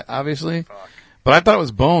fat, obviously. Fuck. But I thought it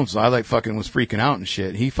was bone, so I like fucking was freaking out and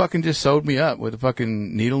shit. He fucking just sewed me up with a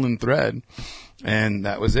fucking needle and thread, and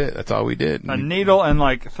that was it. That's all we did. A needle and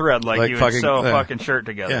like thread, like you would sew a fucking shirt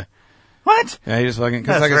together. Yeah. What? Yeah, he just fucking.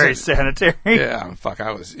 That's like very sanitary. Yeah, fuck.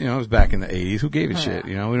 I was back in the 80s. Who gave a shit?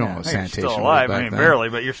 We don't know what sanitation you're still alive. was back I mean, then. barely,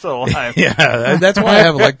 but you're still alive. Yeah, that's why I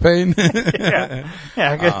have leg pain. Yeah,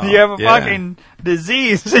 because you have a fucking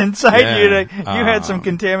disease inside you. You had some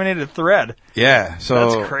contaminated thread. Yeah,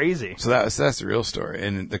 so that's crazy. So that's the real story.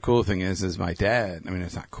 And the cool thing is my dad. I mean,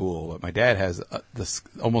 it's not cool, but my dad has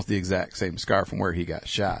almost the exact same scar from where he got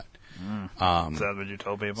shot. Is that what you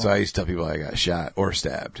told people? So I used to tell people I got shot or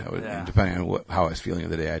stabbed. Depending on how I was feeling of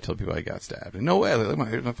the day, I told people I got stabbed. And no way, like,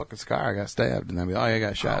 here's my fucking scar. I got stabbed. And I'd be like, I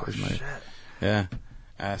got shot. Shit. Yeah.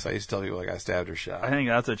 So I used to tell people I got stabbed or shot. I think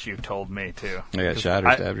that's what you've told me too. I got shot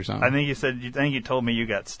or stabbed or something. I think you told me you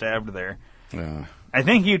got stabbed there. Yeah. I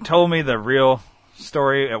think you told me the real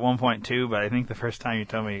story at one point too, but I think the first time you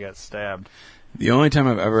told me you got stabbed. The only time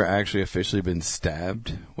I've ever actually officially been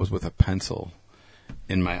stabbed was with a pencil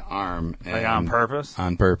in my arm. Like on purpose?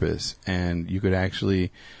 On purpose. And you could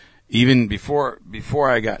actually, even before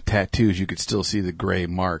I got tattoos, you could still see the gray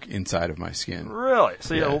mark inside of my skin. Really?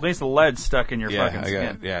 So at least the lead stuck in your fucking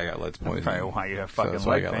skin. I got lead poisoning. That's probably why you have fucking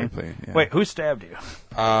leg pain. Yeah. Wait, who stabbed you?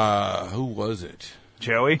 Who was it?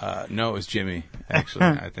 Joey? No, it was Jimmy, actually.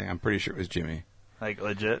 I'm pretty sure it was Jimmy. Like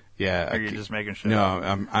legit? Yeah. Or are you just making shit No,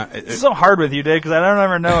 up? It's so hard with you, Dave, because I don't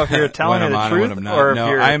ever know if you're telling me the truth or if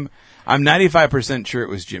you're... I'm 95% sure it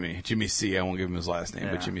was Jimmy. Jimmy C. I won't give him his last name,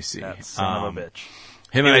 but Jimmy C. That son of a bitch.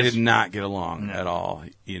 Him and I did not get along at all.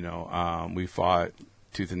 We fought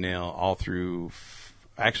tooth and nail all through.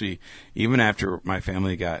 Actually, even after my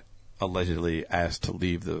family got allegedly asked to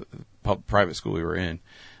leave the private school we were in.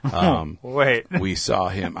 Wait. I saw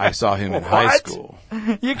him in high school.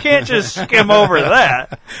 You can't just skim over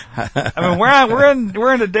that. I mean,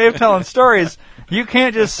 we're into Dave telling stories. You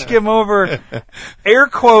can't just skim over, air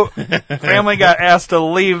quote, family got asked to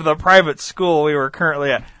leave the private school we were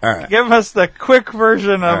currently at. All right. Give us the quick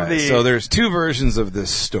version of the... So there's two versions of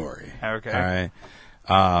this story. Okay.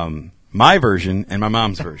 All right. My version and my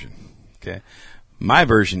mom's version. Okay. My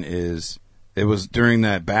version is, it was during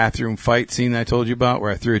that bathroom fight scene I told you about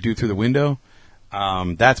where I threw a dude through the window.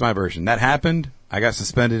 That's my version. That happened. I got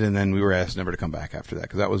suspended, and then we were asked never to come back after that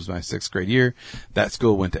because that was my 6th grade year. That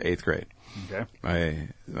school went to 8th grade. Okay.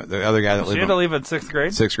 The other guy that lived... You had to leave in 6th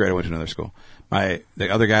grade? 6th grade, I went to another school. The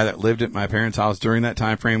other guy that lived at my parents' house during that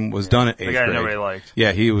time frame was done at 8th grade. The guy nobody liked.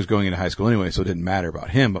 Yeah, he was going into high school anyway, so it didn't matter about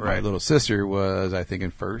him. But my little sister was, I think,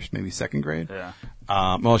 in 1st, maybe 2nd grade. Yeah.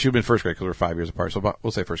 Well, she would have been 1st grade because we were 5 years apart, so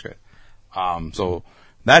we'll say 1st grade. So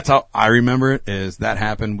that's how I remember it, is that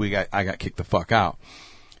happened. I got kicked the fuck out.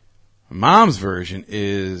 Mom's version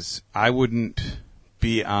is I wouldn't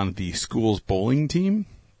be on the school's bowling team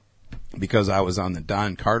because I was on the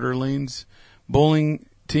Don Carter Lanes bowling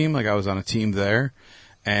team. Like I was on a team there,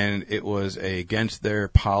 and it was against their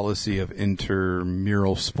policy of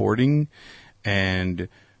intramural sporting, and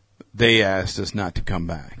they asked us not to come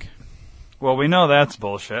back. Well, we know that's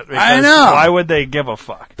bullshit. I know. Why would they give a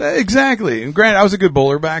fuck? Exactly. And granted, I was a good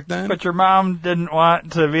bowler back then. But your mom didn't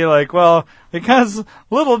want to be like, well, because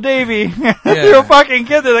little Davey threw a fucking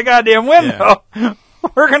kid through the goddamn window. Yeah.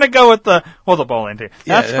 We're gonna go with the bowling team.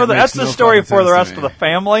 That's the story for the rest of the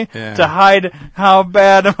family to hide how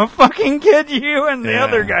bad of a fucking kid you and the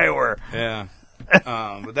other guy were. Yeah.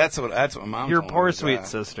 But that's what mom. Your told poor me sweet that.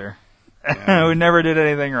 sister. Who never did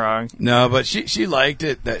anything wrong. No, but she liked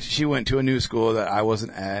it that she went to a new school that I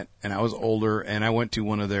wasn't at, and I was older, and I went to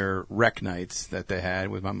one of their rec nights that they had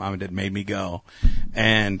with my mom and dad, made me go.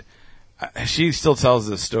 And she still tells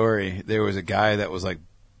this story. There was a guy that was like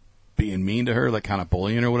being mean to her, like kind of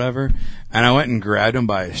bullying or whatever. And I went and grabbed him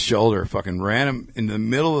by his shoulder, fucking ran him in the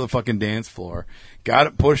middle of the fucking dance floor,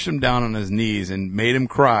 pushed him down on his knees and made him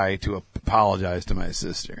cry to apologize to my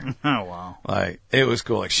sister. Oh, wow. Like, it was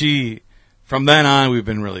cool. Like, from then on, we've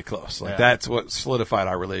been really close. Like, that's what solidified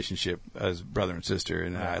our relationship as brother and sister,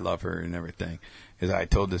 and I love her and everything. Is I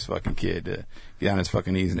told this fucking kid to get on his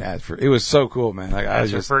fucking knees and ask for. It was so cool, man. Like,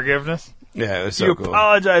 ask for forgiveness. Yeah, it was so cool. You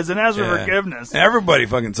apologize and ask for forgiveness. And everybody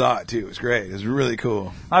fucking saw it too. It was great. It was really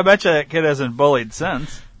cool. I bet you that kid hasn't bullied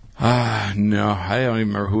since. No, I don't even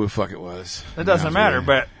remember who the fuck it was. It doesn't matter,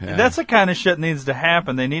 but that's the kind of shit that needs to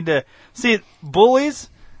happen. They need to see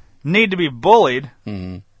bullies need to be bullied.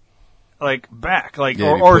 Mm-hmm. Like back, like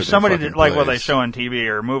or somebody did, like what they show on TV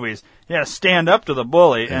or movies. Yeah, stand up to the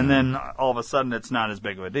bully, and then all of a sudden it's not as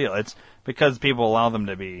big of a deal. It's because people allow them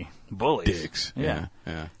to be bullies. Dicks. Yeah.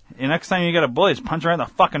 The next time you get a bully, just punch right in the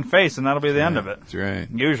fucking face, and that'll be the end of it. That's right.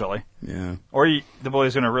 Usually. Yeah. Or the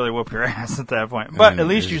bully's going to really whoop your ass at that point. But at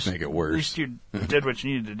least you make it worse. At least you did what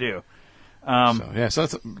you needed to do. So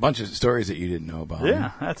that's a bunch of stories that you didn't know about.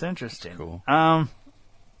 Yeah, that's interesting. Cool.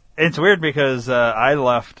 It's weird because I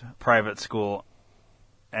left private school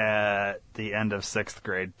at the end of 6th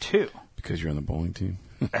grade, too. Because you're on the bowling team?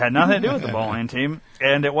 It had nothing to do with the bowling team,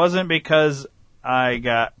 and it wasn't because I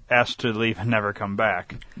got asked to leave and never come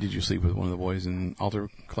back. Did you sleep with one of the boys in altar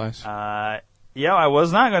class? Yeah, I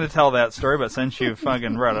was not going to tell that story, but since you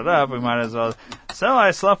fucking brought it up, we might as well. So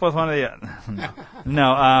I slept with one of the...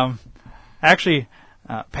 No, actually,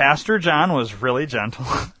 Pastor John was really gentle.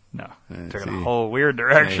 No, took it a whole weird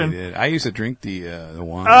direction. Yeah, I used to drink the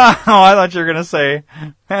wine. Oh, I thought you were going to say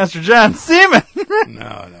Pastor John Seaman.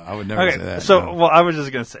 No, I would never say that. So, no. Well, I was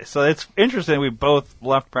just going to say. So it's interesting. We both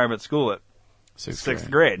left private school at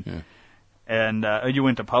sixth grade. Yeah. And you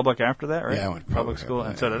went to public after that, right? Yeah, I went to public school,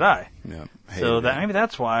 and so did I. Yeah. So maybe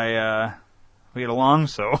that's why we get along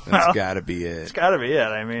so. That's got to be it. It's got to be it.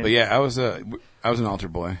 I mean, but yeah, I was an altar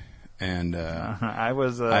boy, and I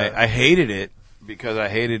was. I hated it. Because I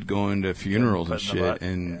hated going to funerals and shit,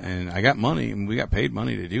 and I got money, and we got paid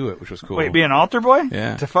money to do it, which was cool. Wait, be an altar boy?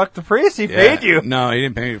 Yeah. To fuck the priest? He paid you? No, he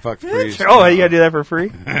didn't pay me to fuck the priest. Oh, you gotta do that for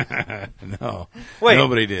free? No. Wait,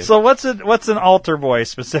 nobody did. So what's an altar boy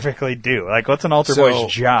specifically do? Like, what's an altar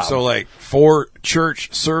boy's job? So, like, for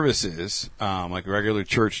church services, like regular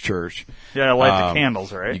church. Yeah, light the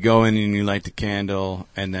candles, right? You go in and you light the candle,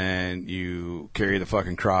 and then you carry the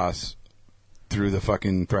fucking cross through the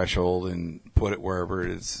fucking threshold and put it wherever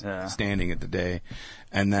it is standing at the day.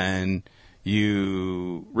 And then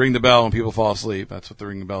you ring the bell when people fall asleep. That's what the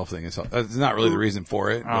ring the bell thing is. It's not really the reason for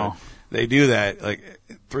it. But they do that like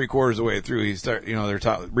 3/4 of the way through. You start, they're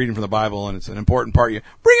reading from the Bible, and it's an important part. You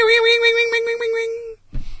ring.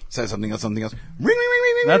 Says something else. Ring.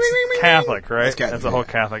 That's Catholic, right? That's Catholic. That's the whole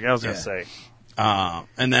Catholic. I was going to say.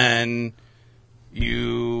 And then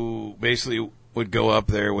you basically would go up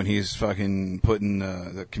there when he's fucking putting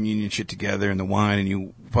the communion shit together and the wine, and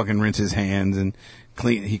you fucking rinse his hands and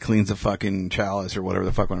he cleans the fucking chalice or whatever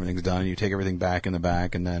the fuck when everything's done. You take everything back in the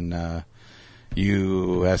back, and then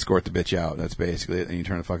you escort the bitch out. That's basically it. And you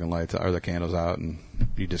turn the fucking lights or the candles out, and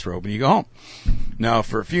you disrobe and you go home. Now,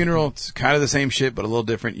 for a funeral, it's kind of the same shit, but a little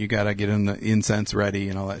different. You gotta get the incense ready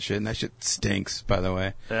and all that shit, and that shit stinks, by the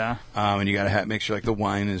way. Yeah. And you gotta make sure like the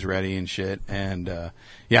wine is ready and shit. And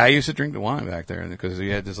I used to drink the wine back there because we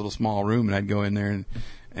had this little small room, and I'd go in there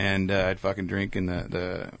and I'd fucking drink, and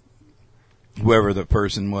the whoever the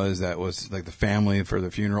person was that was like the family for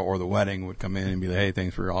the funeral or the wedding would come in and be like, "Hey,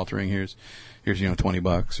 thanks for altering. Here's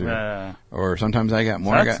 $20 or sometimes I got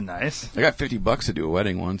more. That's nice. I got $50 to do a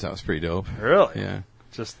wedding once. That was pretty dope. Really? Yeah.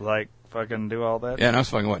 Just like fucking do all that. Yeah, and I was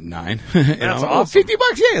fucking 9. That's awesome. $50.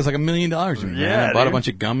 Yeah, it's like $1 million. Yeah, I bought a bunch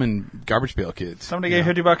of gum and Garbage Pail Kids. Somebody gave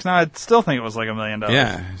 $50 now. I'd still think it was like $1 million.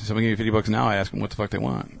 Yeah, somebody gave you $50 now. I ask them what the fuck they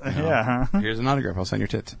want. Yeah. Here's an autograph. I'll sign your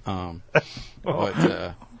tits.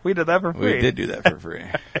 But we did that for free. We did do that for free.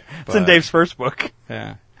 It's in Dave's first book.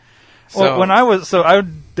 Yeah. Well, when I would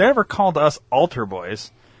never called us altar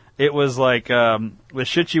boys. It was like the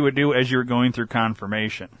shit you would do as you were going through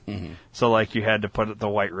confirmation. Mm-hmm. So, like, you had to put the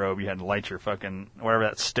white robe, you had to light your fucking whatever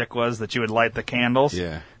that stick was that you would light the candles.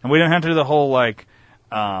 Yeah. And we didn't have to do the whole like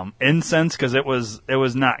incense because it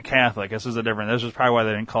was not Catholic. This was this was probably why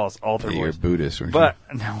they didn't call us altar boys. You're Buddhist, weren't but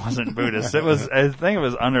you? No, it wasn't Buddhist. It was I think it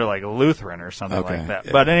was under like Lutheran or something like that.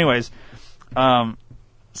 Yeah. But anyways,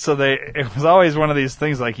 so it was always one of these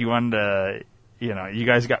things like you wanted to, you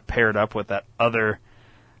guys got paired up with that other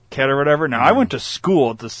kid or whatever. Now, I went to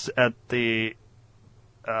school at the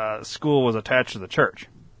school was attached to the church.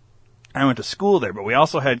 I went to school there, but we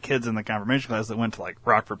also had kids in the confirmation class that went to like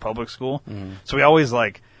Rockford Public School. Mm-hmm. So we always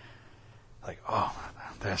like like, oh,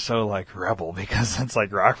 they're so like rebel because it's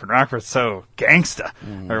like Rockford. Rockford's so gangsta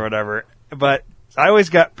or whatever. But I always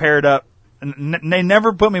got paired up. And they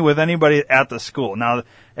never put me with anybody at the school. Now,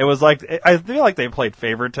 it was like, I feel like they played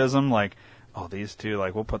favoritism, like, oh, these two,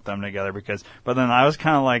 like, we'll put them together but then I was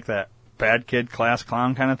kind of like that bad kid, class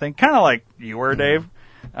clown kind of thing. Kind of like you were, Dave.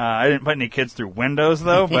 I didn't put any kids through windows,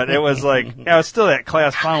 though, but it was like, I was still that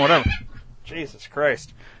class clown, whatever. Jesus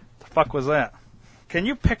Christ. What the fuck was that? Can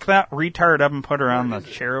you pick that retard up and put her on the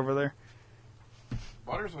chair over there?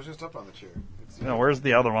 Waters was just up on the chair. No, where's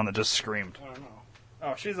the other one that just screamed? I don't know.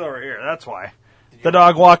 Oh, she's over here. That's why. The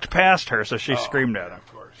dog walked past her, so she screamed at him.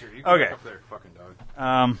 Of course. Here, you can up there, fucking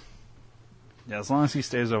dog. Yeah, as long as he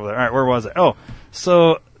stays over there. All right, where was it? Oh,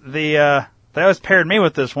 so they always paired me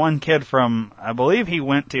with this one kid from, I believe he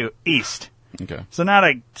went to East. Okay. So not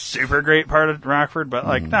a super great part of Rockford, but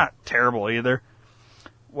like not terrible either.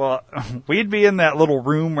 Well, we'd be in that little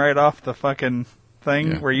room right off the fucking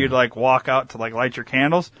thing where you'd like walk out to like light your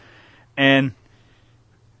candles, and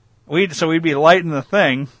we'd be lighting the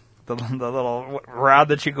thing, the little rod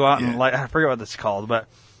that you go out and light. I forget what it's called, but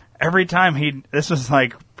every time this was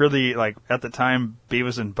like really like at the time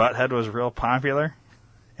Beavis and Butthead was real popular,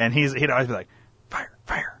 and he'd always be like, fire,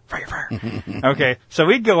 fire, fire, fire. Okay, so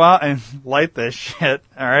we'd go out and light this shit.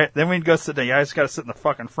 All right, then we'd go sit down. You guys got to sit in the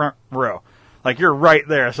fucking front row, like you're right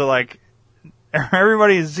there. So like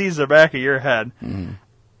everybody sees the back of your head. Dude,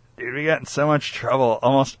 we got in so much trouble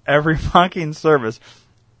almost every fucking service.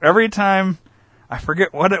 Every time, I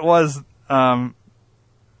forget what it was,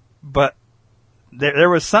 but there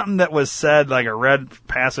was something that was said, like a read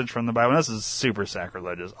passage from the Bible. This is super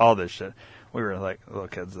sacrilegious, all this shit. We were like little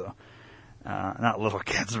kids, though. Not little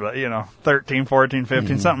kids, but, 13, 14,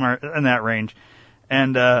 15, something in that range.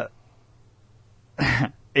 And there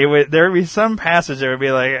would be some passage that would be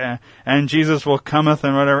like, and Jesus will cometh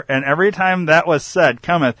and whatever. And every time that was said,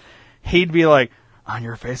 cometh, he'd be like, on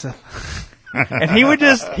your faceeth. And he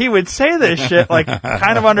would say this shit like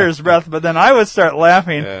kind of under his breath, but then I would start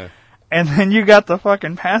laughing. Yeah. And then you got the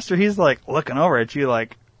fucking pastor, he's like looking over at you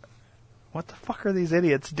like, what the fuck are these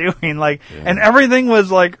idiots doing? Like, and everything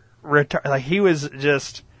was like, like he was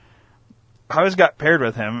just, I always got paired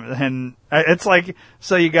with him, and it's like,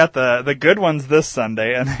 so you got the good ones this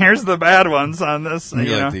Sunday, and here's the bad ones on this.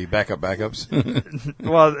 You like the backups?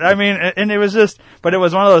 Well, I mean, and it was just, but it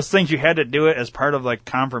was one of those things you had to do it as part of like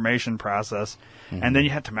confirmation process, and then you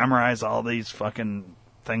had to memorize all these fucking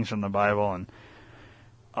things from the Bible and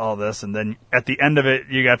all this, and then at the end of it,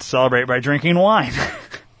 you got to celebrate by drinking wine,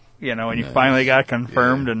 when you finally got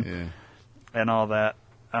confirmed and all that.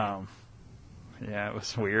 Yeah, it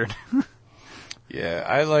was weird. Yeah,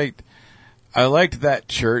 I liked that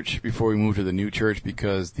church before we moved to the new church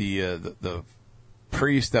because the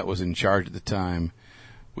priest that was in charge at the time,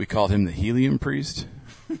 we called him the helium priest.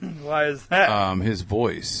 Why is that? His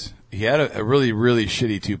voice. He had a really, really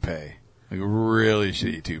shitty toupee. Like a really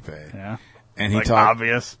shitty toupee. Yeah. And he talked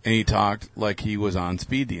obvious. And he talked like he was on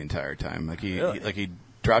speed the entire time. Like he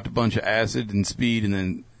dropped a bunch of acid and speed and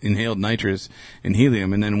then inhaled nitrous and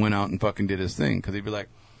helium and then went out and fucking did his thing. Because he'd be like,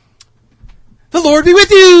 the Lord be with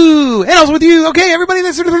you, and also with you. Okay, everybody.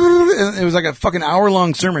 It was like a fucking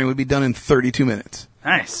hour-long sermon. It would be done in 32 minutes.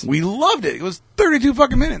 Nice. We loved it. It was 32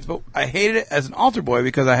 fucking minutes, but I hated it as an altar boy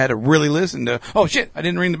because I had to really listen to. Oh shit! I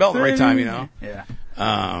didn't ring the bell at the right time. Yeah.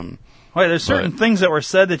 Wait, there's certain things that were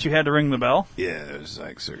said that you had to ring the bell. Yeah, there's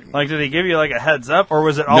like certain. Like, did he give you like a heads up, or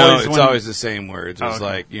was it always? No, it's always the same words. It was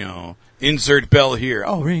like insert bell here.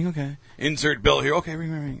 Oh, ring. Okay. Insert bell here. Okay,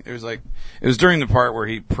 ring. It was during the part where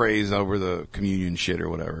he prays over the communion shit or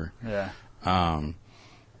whatever. Yeah.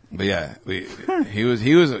 But yeah, he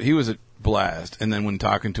was a blast. And then when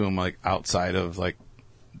talking to him like outside of like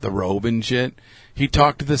the robe and shit, he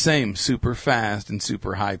talked the same, super fast and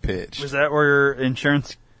super high pitched. Was that where your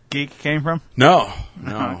insurance geek came from? No.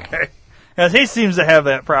 Okay. Because he seems to have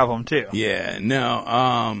that problem too. Yeah.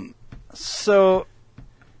 No. So.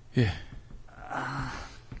 Yeah.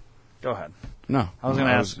 Go ahead. No, I was going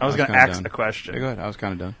to ask a question. Yeah, go ahead. I was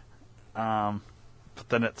kind of done. But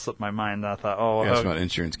then it slipped my mind. I thought, asked about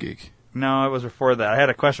Insurance Geek. No, it was before that. I had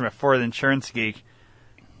a question before the Insurance Geek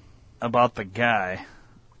about the guy.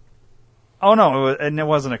 Oh no, it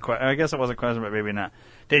wasn't a question. I guess it was a question, but maybe not.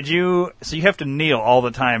 So you have to kneel all the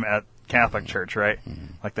time at Catholic church, right?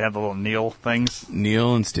 Mm-hmm. Like they have the little kneel things.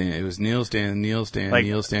 Kneel and stand. It was kneel, stand, kneel, stand, like,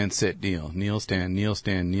 kneel, stand, sit, kneel, kneel, stand, kneel,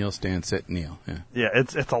 stand, kneel, stand, sit, kneel. Yeah,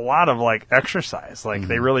 it's a lot of like exercise. Like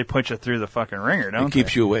they really put you through the fucking ringer, don't they? It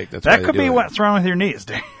keeps you awake. That could be what's wrong with your knees,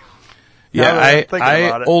 Dave. Yeah,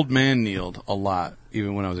 I old man kneeled a lot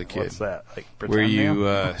even when I was a kid. What's that? Like where pretend you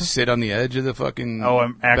nail? sit on the edge of the fucking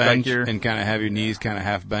and act like bench you're... and kind of have your knees kind of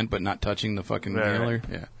half bent, but not touching the fucking Right. nailer.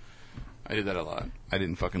 Yeah, I did that a lot. I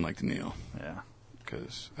didn't fucking like to kneel. Yeah.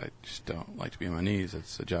 Because I just don't like to be on my knees.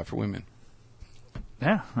 It's a job for women.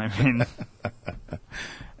 Yeah, I mean...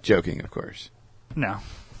 Joking, of course. No.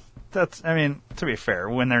 That's, I mean, to be fair,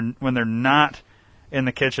 when they're not in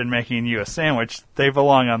the kitchen making you a sandwich, they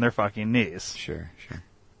belong on their fucking knees. Sure.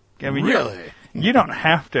 I mean, really? You don't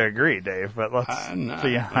have to agree, Dave, but let's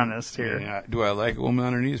be honest here. Yeah, do I like a woman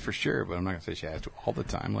on her knees? For sure, but I'm not going to say she has to all the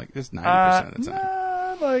time. Like, just 90% of the time.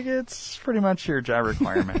 Nah, like, it's pretty much your job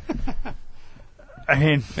requirement. I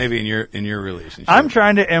mean... Maybe in your relationship. I'm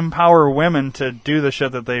trying to empower women to do the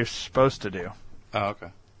shit that they're supposed to do. Oh,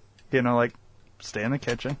 okay. You know, like, stay in the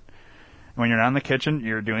kitchen. When you're not in the kitchen,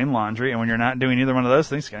 you're doing laundry, and when you're not doing either one of those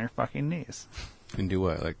things, get on your fucking knees. And do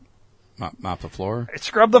what? Like, mop the floor?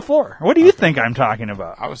 Scrub the floor. What do you think I'm talking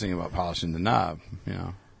about? I was thinking about polishing the knob, you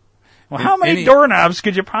know. Well, how many doorknobs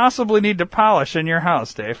could you possibly need to polish in your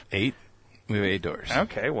house, Dave? 8. We have 8 doors.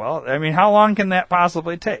 Okay, well, I mean, how long can that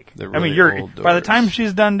possibly take? They're I mean, really old by the doors. time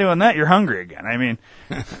she's done doing that, you're hungry again. I mean...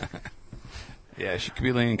 Yeah, she could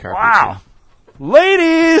be laying carpet. Wow.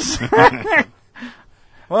 Ladies!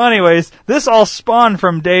 Well, anyways, this all spawned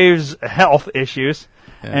from Dave's health issues,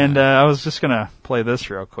 and I was just going to play this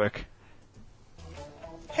real quick.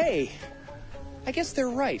 Hey, I guess they're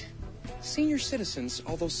right. Senior citizens,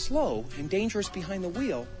 although slow and dangerous behind the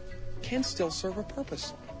wheel, can still serve a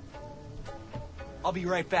purpose. I'll be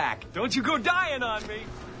right back. Don't you go dying on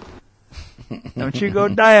me. Don't you go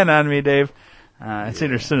dying on me, Dave.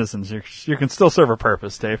 Senior citizens, you can still serve a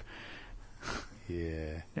purpose, Dave.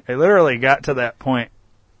 Yeah. I literally got to that point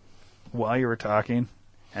while you were talking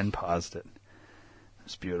and paused it.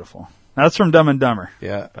 It's beautiful. That's from Dumb and Dumber.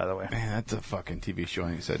 Yeah. By the way. Man, that's a fucking TV show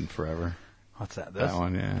I ain't said in forever. What's that? This? That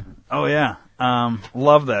one, yeah. Oh, yeah.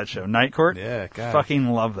 Love that show. Night Court? Yeah, God. Fucking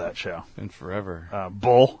love that show. Been forever.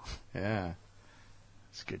 Bull. Yeah.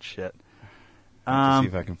 It's good shit. See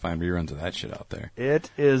if I can find reruns of that shit out there.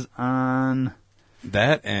 It is on...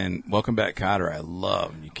 That and Welcome Back, Kotter, I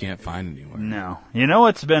love. You can't find anywhere. No. You know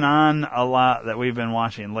what's been on a lot that we've been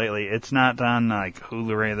watching lately? It's not on like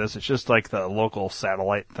Hulu or any of this. It's just like the local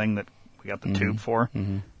satellite thing that we got the tube for.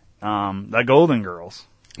 Mm-hmm. The Golden Girls.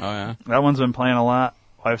 Oh, yeah? That one's been playing a lot.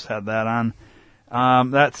 Wife's had that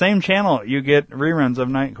on. That same channel, you get reruns of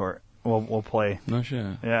Night Court. We'll play. No shit.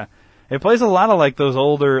 Yeah. It plays a lot of like those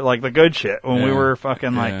older, like the good shit when we were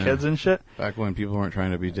fucking like kids and shit. Back when people weren't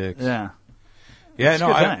trying to be dicks. Yeah. Yeah, It's no,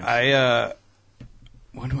 good times. I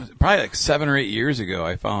when was it? Probably like 7 or 8 years ago,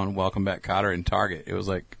 I found Welcome Back, Kotter in Target. It was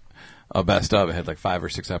like a best of. It had like 5 or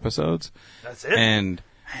 6 episodes. That's it. And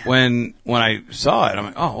when I saw it, I'm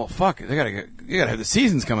like, oh well, fuck, you gotta have the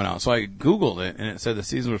seasons coming out. So I Googled it, and it said the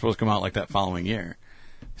seasons were supposed to come out like that following year.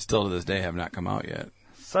 Still to this day, have not come out yet.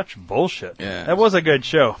 Such bullshit. Yeah. That was a good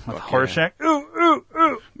show with Okay. Horshack. Ooh, ooh,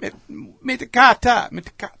 ooh. Mitakata.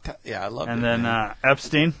 Yeah, I love it. And then man.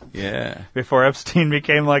 Epstein. Yeah. Before Epstein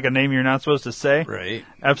became like a name you're not supposed to say. Right.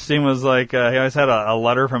 Epstein was like, he always had a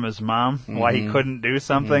letter from his mom why he couldn't do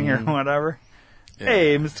something or whatever. Yeah.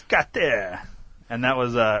 Hey, Mr. Carter. And that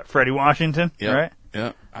was Freddie Washington, Yep. right?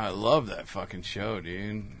 Yep. I love that fucking show,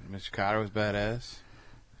 dude. Mr. Kotter was badass.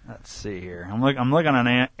 Let's see here. I'm looking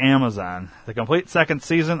on Amazon. The complete second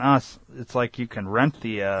season. It's like you can rent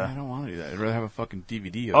the. I don't want to do that. I'd rather have a fucking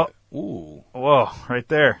DVD of it. Ooh, Whoa! Right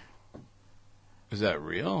there. is that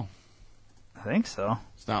real? I think so.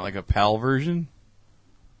 It's not like a PAL version.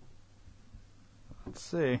 Let's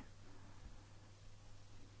see.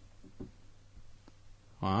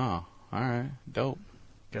 Wow. All right. Dope.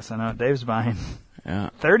 Guess I know what Dave's buying. Yeah.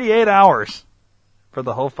 38 hours for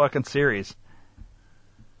the whole fucking series.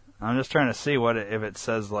 I'm just trying to see if it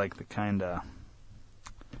says like the kind of.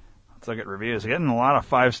 Let's look at reviews. Getting a lot of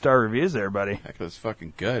 5-star reviews there, buddy. Heck, that's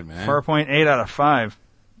fucking good, man. 4.8 out of 5.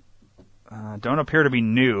 Don't appear to be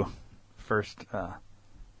new. First,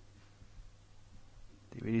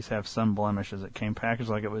 DVDs have some blemishes. It came packaged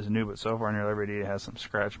like it was new, but so far nearly every DVD has some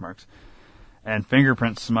scratch marks and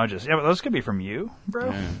fingerprint smudges. Yeah, but those could be from you,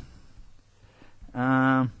 bro.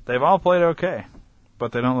 Yeah. They've all played okay,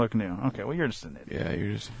 but they don't look new. Okay, well, you're just an idiot. Yeah,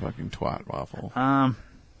 you're just a fucking twat waffle. I'm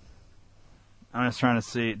just trying to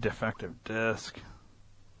see defective disc.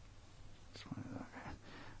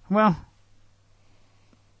 Well,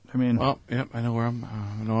 I mean, yep, I know what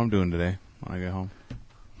I'm doing today when I get home.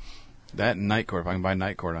 That and Night Court. If I can buy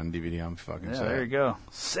Night Court on DVD, I'm fucking yeah, set. there you go.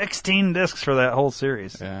 16 discs for that whole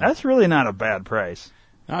series. Yeah. That's really not a bad price.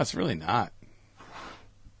 No, it's really not.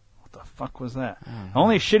 What the fuck was that? The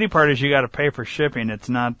only shitty part is you got to pay for shipping. It's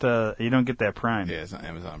not, you don't get that Prime. Yeah, it's not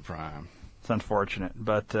Amazon Prime. It's unfortunate,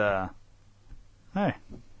 but, hey,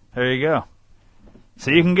 there you go.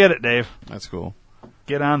 So you can get it, Dave. That's cool.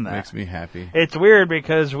 Get on that. Makes me happy. It's weird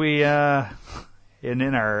because we, in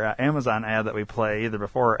our Amazon ad that we play either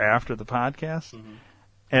before or after the podcast,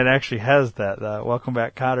 it actually has that Welcome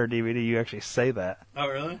Back Kotter DVD. You actually say that. Oh,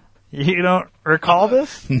 really? You don't recall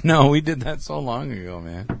this? No, we did that so long ago,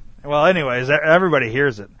 man. Well, anyways, everybody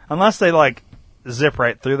hears it. Unless they, zip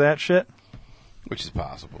right through that shit. Which is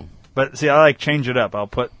possible. But, see, I, change it up. I'll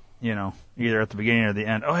put, either at the beginning or the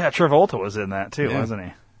end. Oh, yeah, Travolta was in that, too, wasn't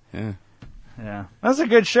he? Yeah. Yeah. That was a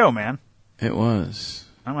good show, man. It was.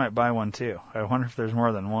 I might buy one, too. I wonder if there's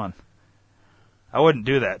more than one. I wouldn't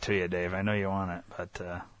do that to you, Dave. I know you want it, but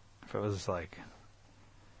if it was fuck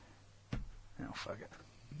it.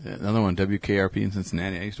 Another one, WKRP in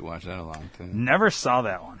Cincinnati. I used to watch that a lot. Never saw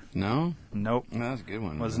that one. No? Nope. No, that's a good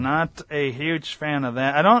one. Was not a huge fan of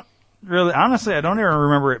that. I don't honestly, I don't even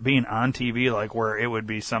remember it being on TV, where it would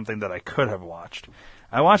be something that I could have watched.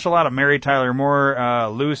 I watched a lot of Mary Tyler Moore,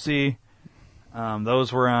 Lucy.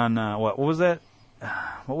 Those were on, what was that?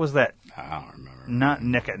 What was that? I don't remember. Not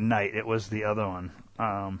Nick at Night. It was the other one.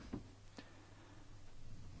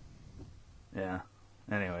 Yeah.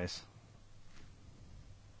 Anyways.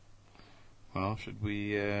 Well, should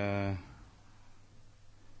we,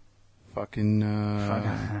 fucking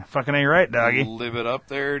A right, doggy. Live it up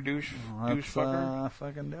there, douche fucker?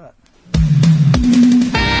 Fucking do it.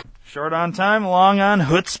 Short on time, long on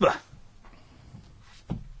chutzpah.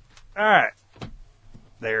 Alright.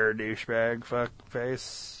 There, douchebag, fuck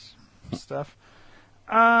face stuff.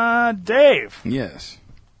 Dave. Yes.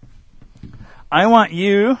 I want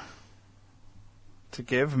you to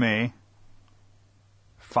give me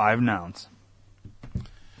 5 nouns.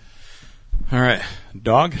 All right.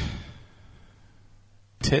 Dog.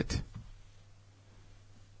 Tit.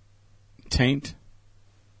 Taint.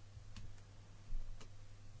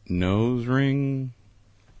 Nose ring.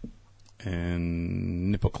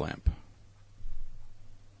 And nipple clamp.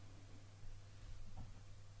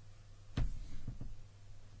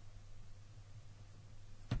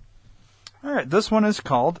 All right, this one is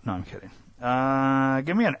called... No, I'm kidding.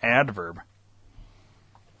 Give me an adverb.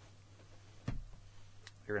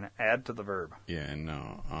 You're going to add to the verb. Yeah,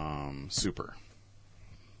 no. Super.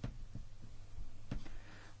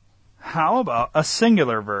 How about a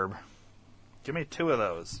singular verb? Give me 2 of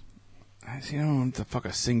those. I don't know what the fuck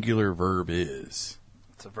a singular verb is.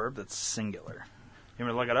 It's a verb that's singular. You want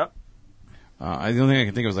me to look it up? The only thing I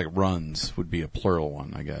can think of is runs would be a plural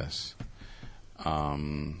one, I guess.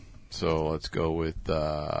 So let's go with...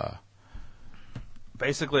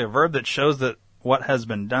 Basically a verb that shows that what has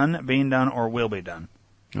been done, being done, or will be done.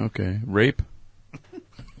 Okay. Rape.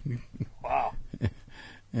 Wow.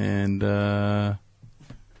 And,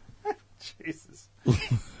 Jesus.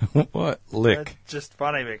 What? Lick. That's just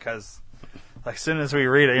funny because as soon as we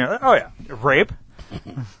read it, you're like, oh yeah, rape.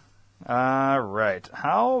 Right.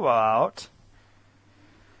 How about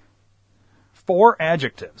 4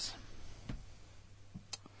 adjectives?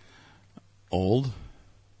 Old,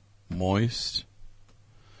 moist,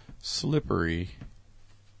 slippery,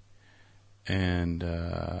 and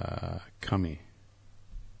cummy.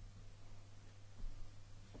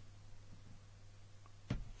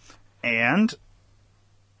 And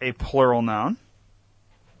a plural noun.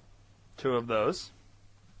 2 of those.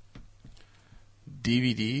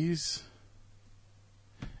 DVDs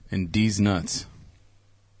and D's nuts.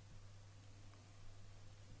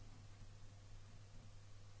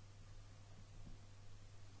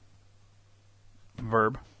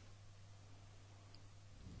 Verb.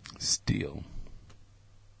 Steal.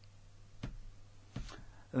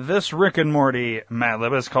 This Rick and Morty Mad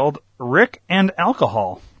Lib is called Rick and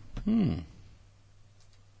Alcohol.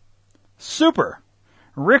 Super.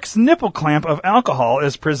 Rick's nipple clamp of alcohol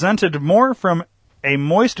is presented more from a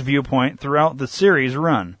moist viewpoint throughout the series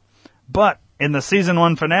run. But in the season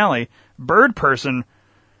 1 finale, Bird Person...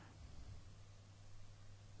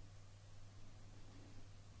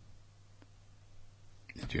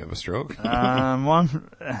 Did you have a stroke?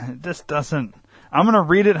 This doesn't... I'm going to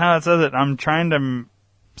read it how it says it. I'm trying to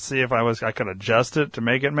see if I could adjust it to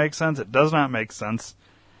make it make sense. It does not make sense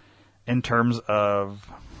in terms of...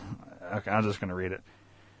 Okay, I'm just going to read it.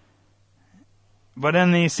 But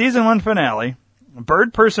in the season 1 finale,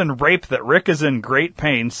 Bird Person raped that Rick is in great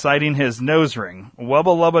pain, citing his nose ring, wubba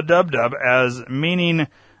lubba dub dub, as meaning,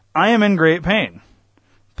 I am in great pain.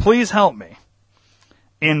 Please help me.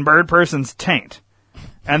 In Bird Person's taint.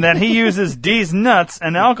 And that he uses D's nuts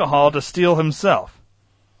and alcohol to steal himself.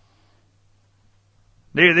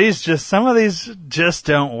 Dude, some of these just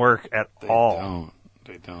don't work at all.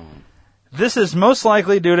 They don't. This is most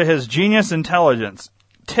likely due to his genius intelligence,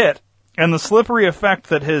 tit, and the slippery effect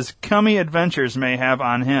that his cummy adventures may have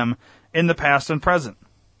on him in the past and present.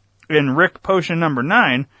 In Rick Potion number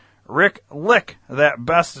 9, Rick lick that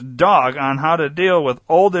best dog on how to deal with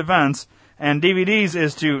old events and DVDs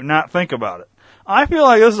is to not think about it. I feel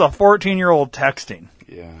like this is a 14-year-old texting.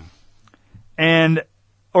 Yeah.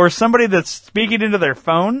 Or somebody that's speaking into their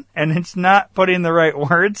phone and it's not putting the right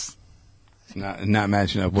words. It's not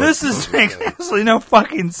matching up. This makes absolutely no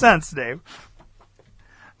fucking sense, Dave.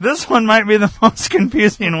 This one might be the most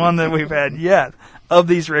confusing one that we've had yet of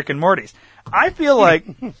these Rick and Mortys. I feel like,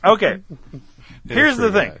 okay, here's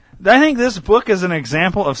the thing. I think this book is an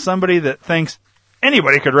example of somebody that thinks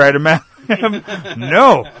anybody could write a math.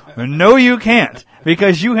 No, you can't.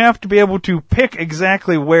 Because you have to be able to pick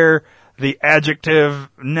exactly where the adjective,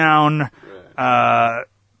 noun,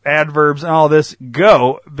 adverbs, and all this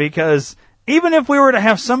go. Because even if we were to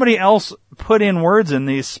have somebody else put in words in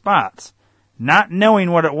these spots, not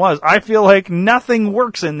knowing what it was, I feel like nothing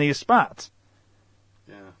works in these spots.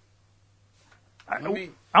 Yeah.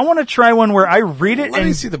 I want to try one where I read it Let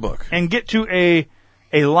me see the book. And get to a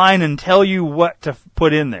line and tell you what to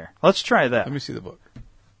put in there. Let's try that. Let me see the book.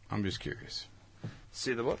 I'm just curious.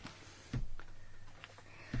 See the book?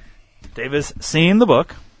 Dave is seeing the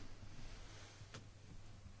book.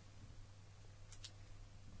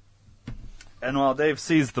 And while Dave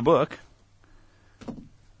sees the book,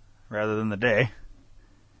 rather than the day,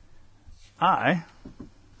 I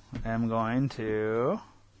am going to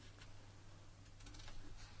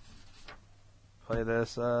play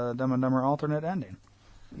this Dumb and Dumber alternate ending.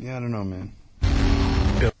 Yeah, I don't know, man.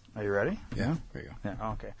 Are you ready? Yeah, there you go.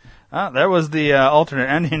 Yeah, okay. That was the alternate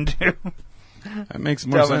ending, too. That makes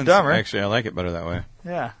more Dumb and sense. Dumber. Actually, I like it better that way.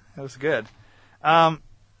 Yeah, it was good.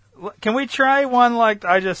 Can we try one like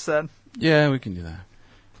I just said? Yeah, we can do that.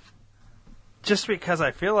 Just because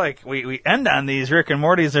I feel like we end on these Rick and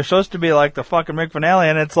Mortys. They're supposed to be like the fucking Rick finale,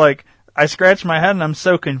 and it's like I scratch my head and I'm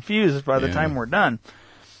so confused by the time we're done.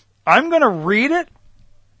 I'm going to read it,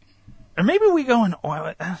 and maybe we go in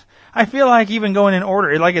order. I feel like even going in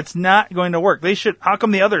order, like it's not going to work. They should. How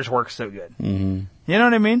come the others work so good? Mm-hmm. You know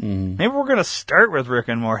what I mean? Mm-hmm. Maybe we're going to start with Rick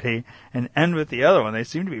and Morty and end with the other one. They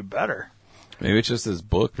seem to be better. Maybe it's just this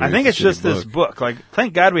book. I think it's just this book. Like,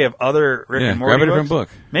 thank God we have other Rick and Morty grab a different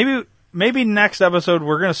books. book. Maybe next episode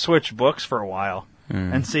we're going to switch books for a while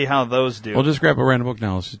and see how those do. We'll just grab a random book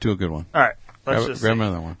now. Let's just do a good one. All right. Let's grab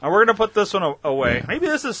another one. We're going to put this one away. Yeah. Maybe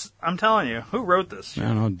this is, I'm telling you, who wrote this? I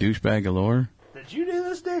don't know, douchebag galore. Did you do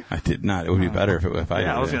this, Dave? I did not. It would be better if I did it.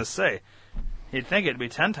 Yeah, I was going to say. You'd think it'd be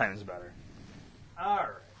 10 times better. All right.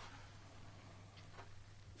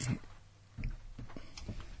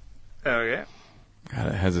 Okay. God,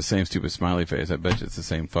 it has the same stupid smiley face. I bet you it's the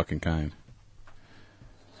same fucking kind.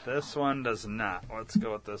 This one does not. Let's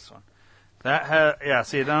go with this one.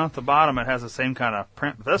 See, down at the bottom it has the same kind of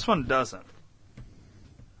print. But this one doesn't.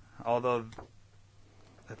 Although,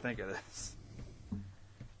 I think it is.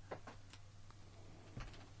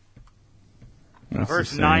 The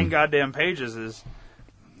first 9 goddamn pages is...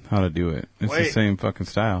 How to do it. It's the same fucking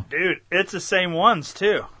style. Dude, it's the same ones,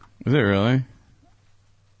 too. Is it really?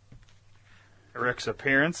 Rick's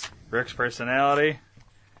appearance, Rick's personality,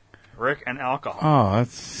 Rick and alcohol. Oh,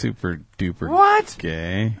 that's super duper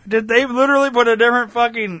gay. Did they literally put a different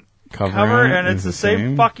fucking cover and it's the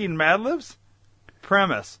same fucking Mad Libs?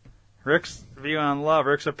 Premise. Rick's view on love,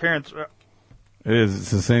 Rick's appearance. It is. It's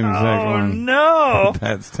the same exact one. Oh, no.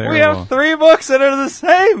 That's terrible. We have 3 books that are the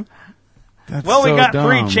same. That's well, we got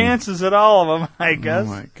dumb. 3 chances at all of them, I guess. Oh,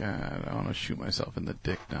 my God. I want to shoot myself in the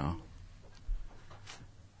dick now.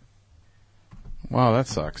 Wow, that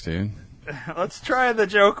sucks, dude. Let's try the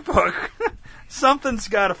joke book. Something's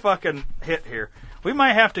got to fucking hit here. We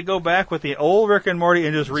might have to go back with the old Rick and Morty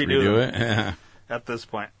and just redo it. Yeah. At this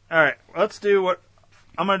point. All right, let's do what...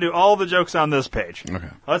 I'm going to do all the jokes on this page. Okay.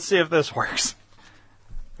 Let's see if this works.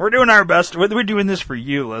 We're doing our best. We're doing this for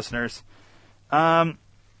you, listeners. Person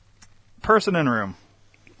in room.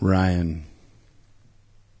 Ryan.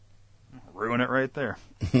 Ruin it right there.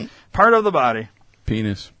 Part of the body.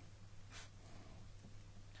 Penis.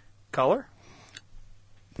 Color.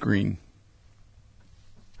 Green.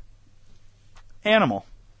 Animal.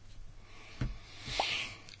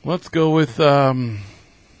 Let's go with a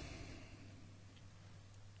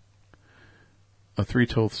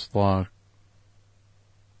 3-toed sloth.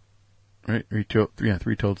 Right?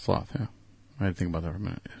 3-toed sloth, yeah. I had to think about that for a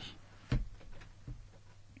minute, yes.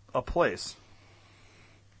 A place.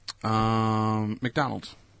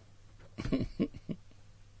 McDonald's.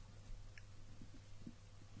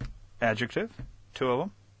 Adjective. 2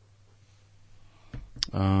 of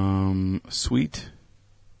them. Sweet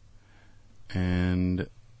and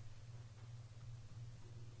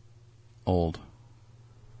old.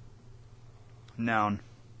 Noun.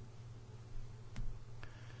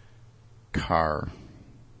 Car.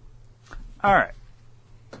 All right.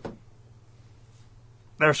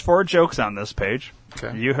 There's 4 jokes on this page.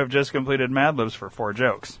 Okay. You have just completed Mad Libs for 4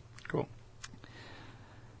 jokes. Cool.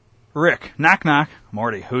 Rick, knock knock.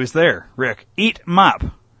 Morty, who's there? Rick, eat mop.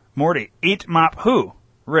 Morty, eat mop who?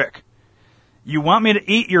 Rick, you want me to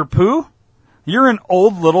eat your poo? You're an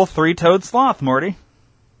old little 3-toed sloth, Morty.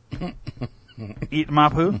 Eat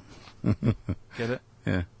mop who? Get it?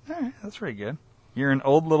 Yeah. All right, that's pretty good. You're an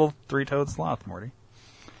old little 3-toed sloth, Morty.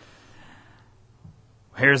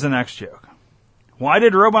 Here's the next joke. Why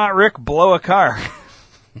did Robot Rick blow a car?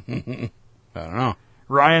 I don't know.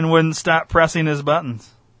 Ryan wouldn't stop pressing his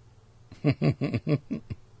buttons.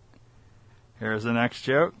 Here's the next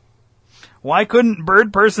joke. Why couldn't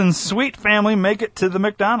Bird Person's sweet family make it to the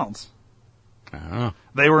McDonald's? I don't know.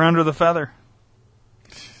 They were under the feather.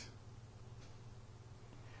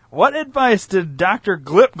 What advice did Dr.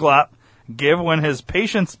 Glip Glop give when his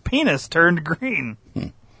patient's penis turned green?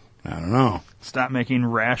 I don't know. Stop making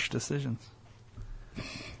rash decisions.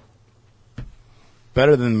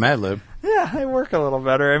 Better than Mad Lib. Yeah, they work a little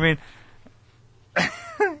better. I mean,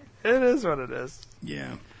 it is what it is.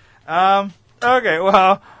 Yeah. Okay,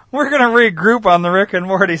 well, we're going to regroup on the Rick and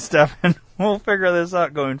Morty stuff, and we'll figure this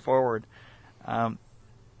out going forward. I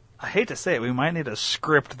hate to say it, we might need to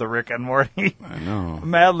script the Rick and Morty I know.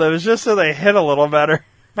 Mad Libs just so they hit a little better.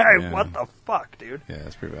 Yeah. What the fuck, dude? Yeah,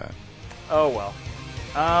 that's pretty bad. Oh, well.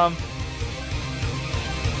 I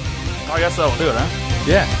guess that'll do it, huh?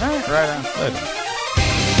 Yeah. All right, right on. Later.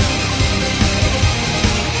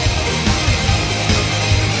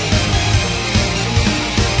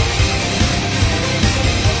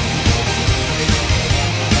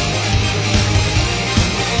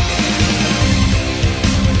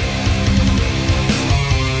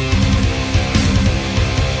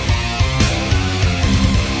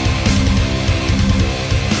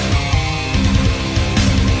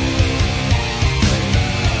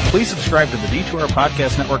 Please subscribe to the D2R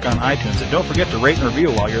Podcast Network on iTunes, and don't forget to rate and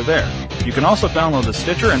review while you're there. You can also download the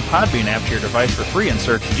Stitcher and Podbean app to your device for free and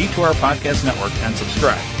search D2R Podcast Network and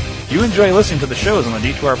subscribe. If you enjoy listening to the shows on the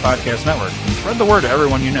D2R Podcast Network, spread the word to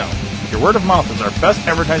everyone you know. Your word of mouth is our best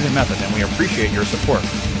advertising method, and we appreciate your support.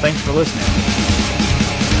 Thanks for listening.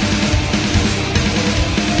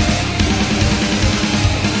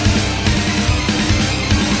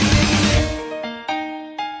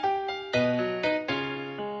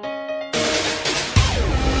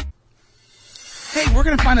 We're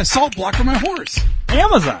going to find a salt block for my horse.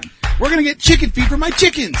 Amazon. We're going to get chicken feed for my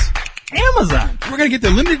chickens. Amazon. We're going to get the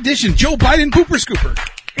limited edition Joe Biden pooper scooper.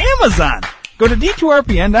 Amazon. Go to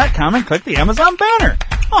D2RPN.com and click the Amazon banner.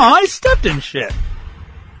 Aw, I stepped in shit.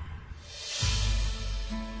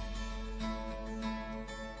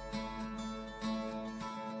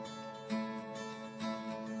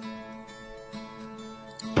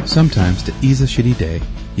 Sometimes to ease a shitty day,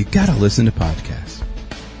 you gotta listen to podcasts.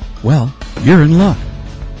 Well, you're in luck.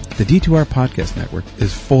 The D2R Podcast Network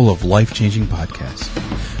is full of life-changing podcasts.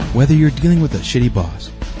 Whether you're dealing with a shitty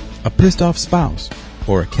boss, a pissed-off spouse,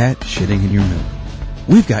 or a cat shitting in your milk,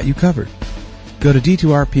 we've got you covered. Go to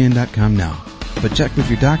D2RPN.com now, but check with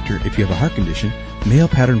your doctor if you have a heart condition, male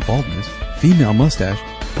pattern baldness, female mustache,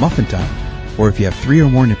 muffin top, or if you have 3 or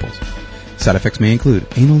more nipples. Side effects may include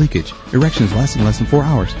anal leakage, erections lasting less than 4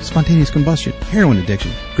 hours, spontaneous combustion, heroin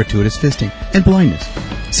addiction, gratuitous fisting, and blindness.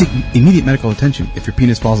 Seek immediate medical attention if your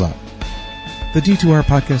penis falls out. The D2R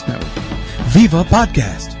Podcast Network. Viva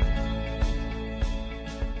Podcast!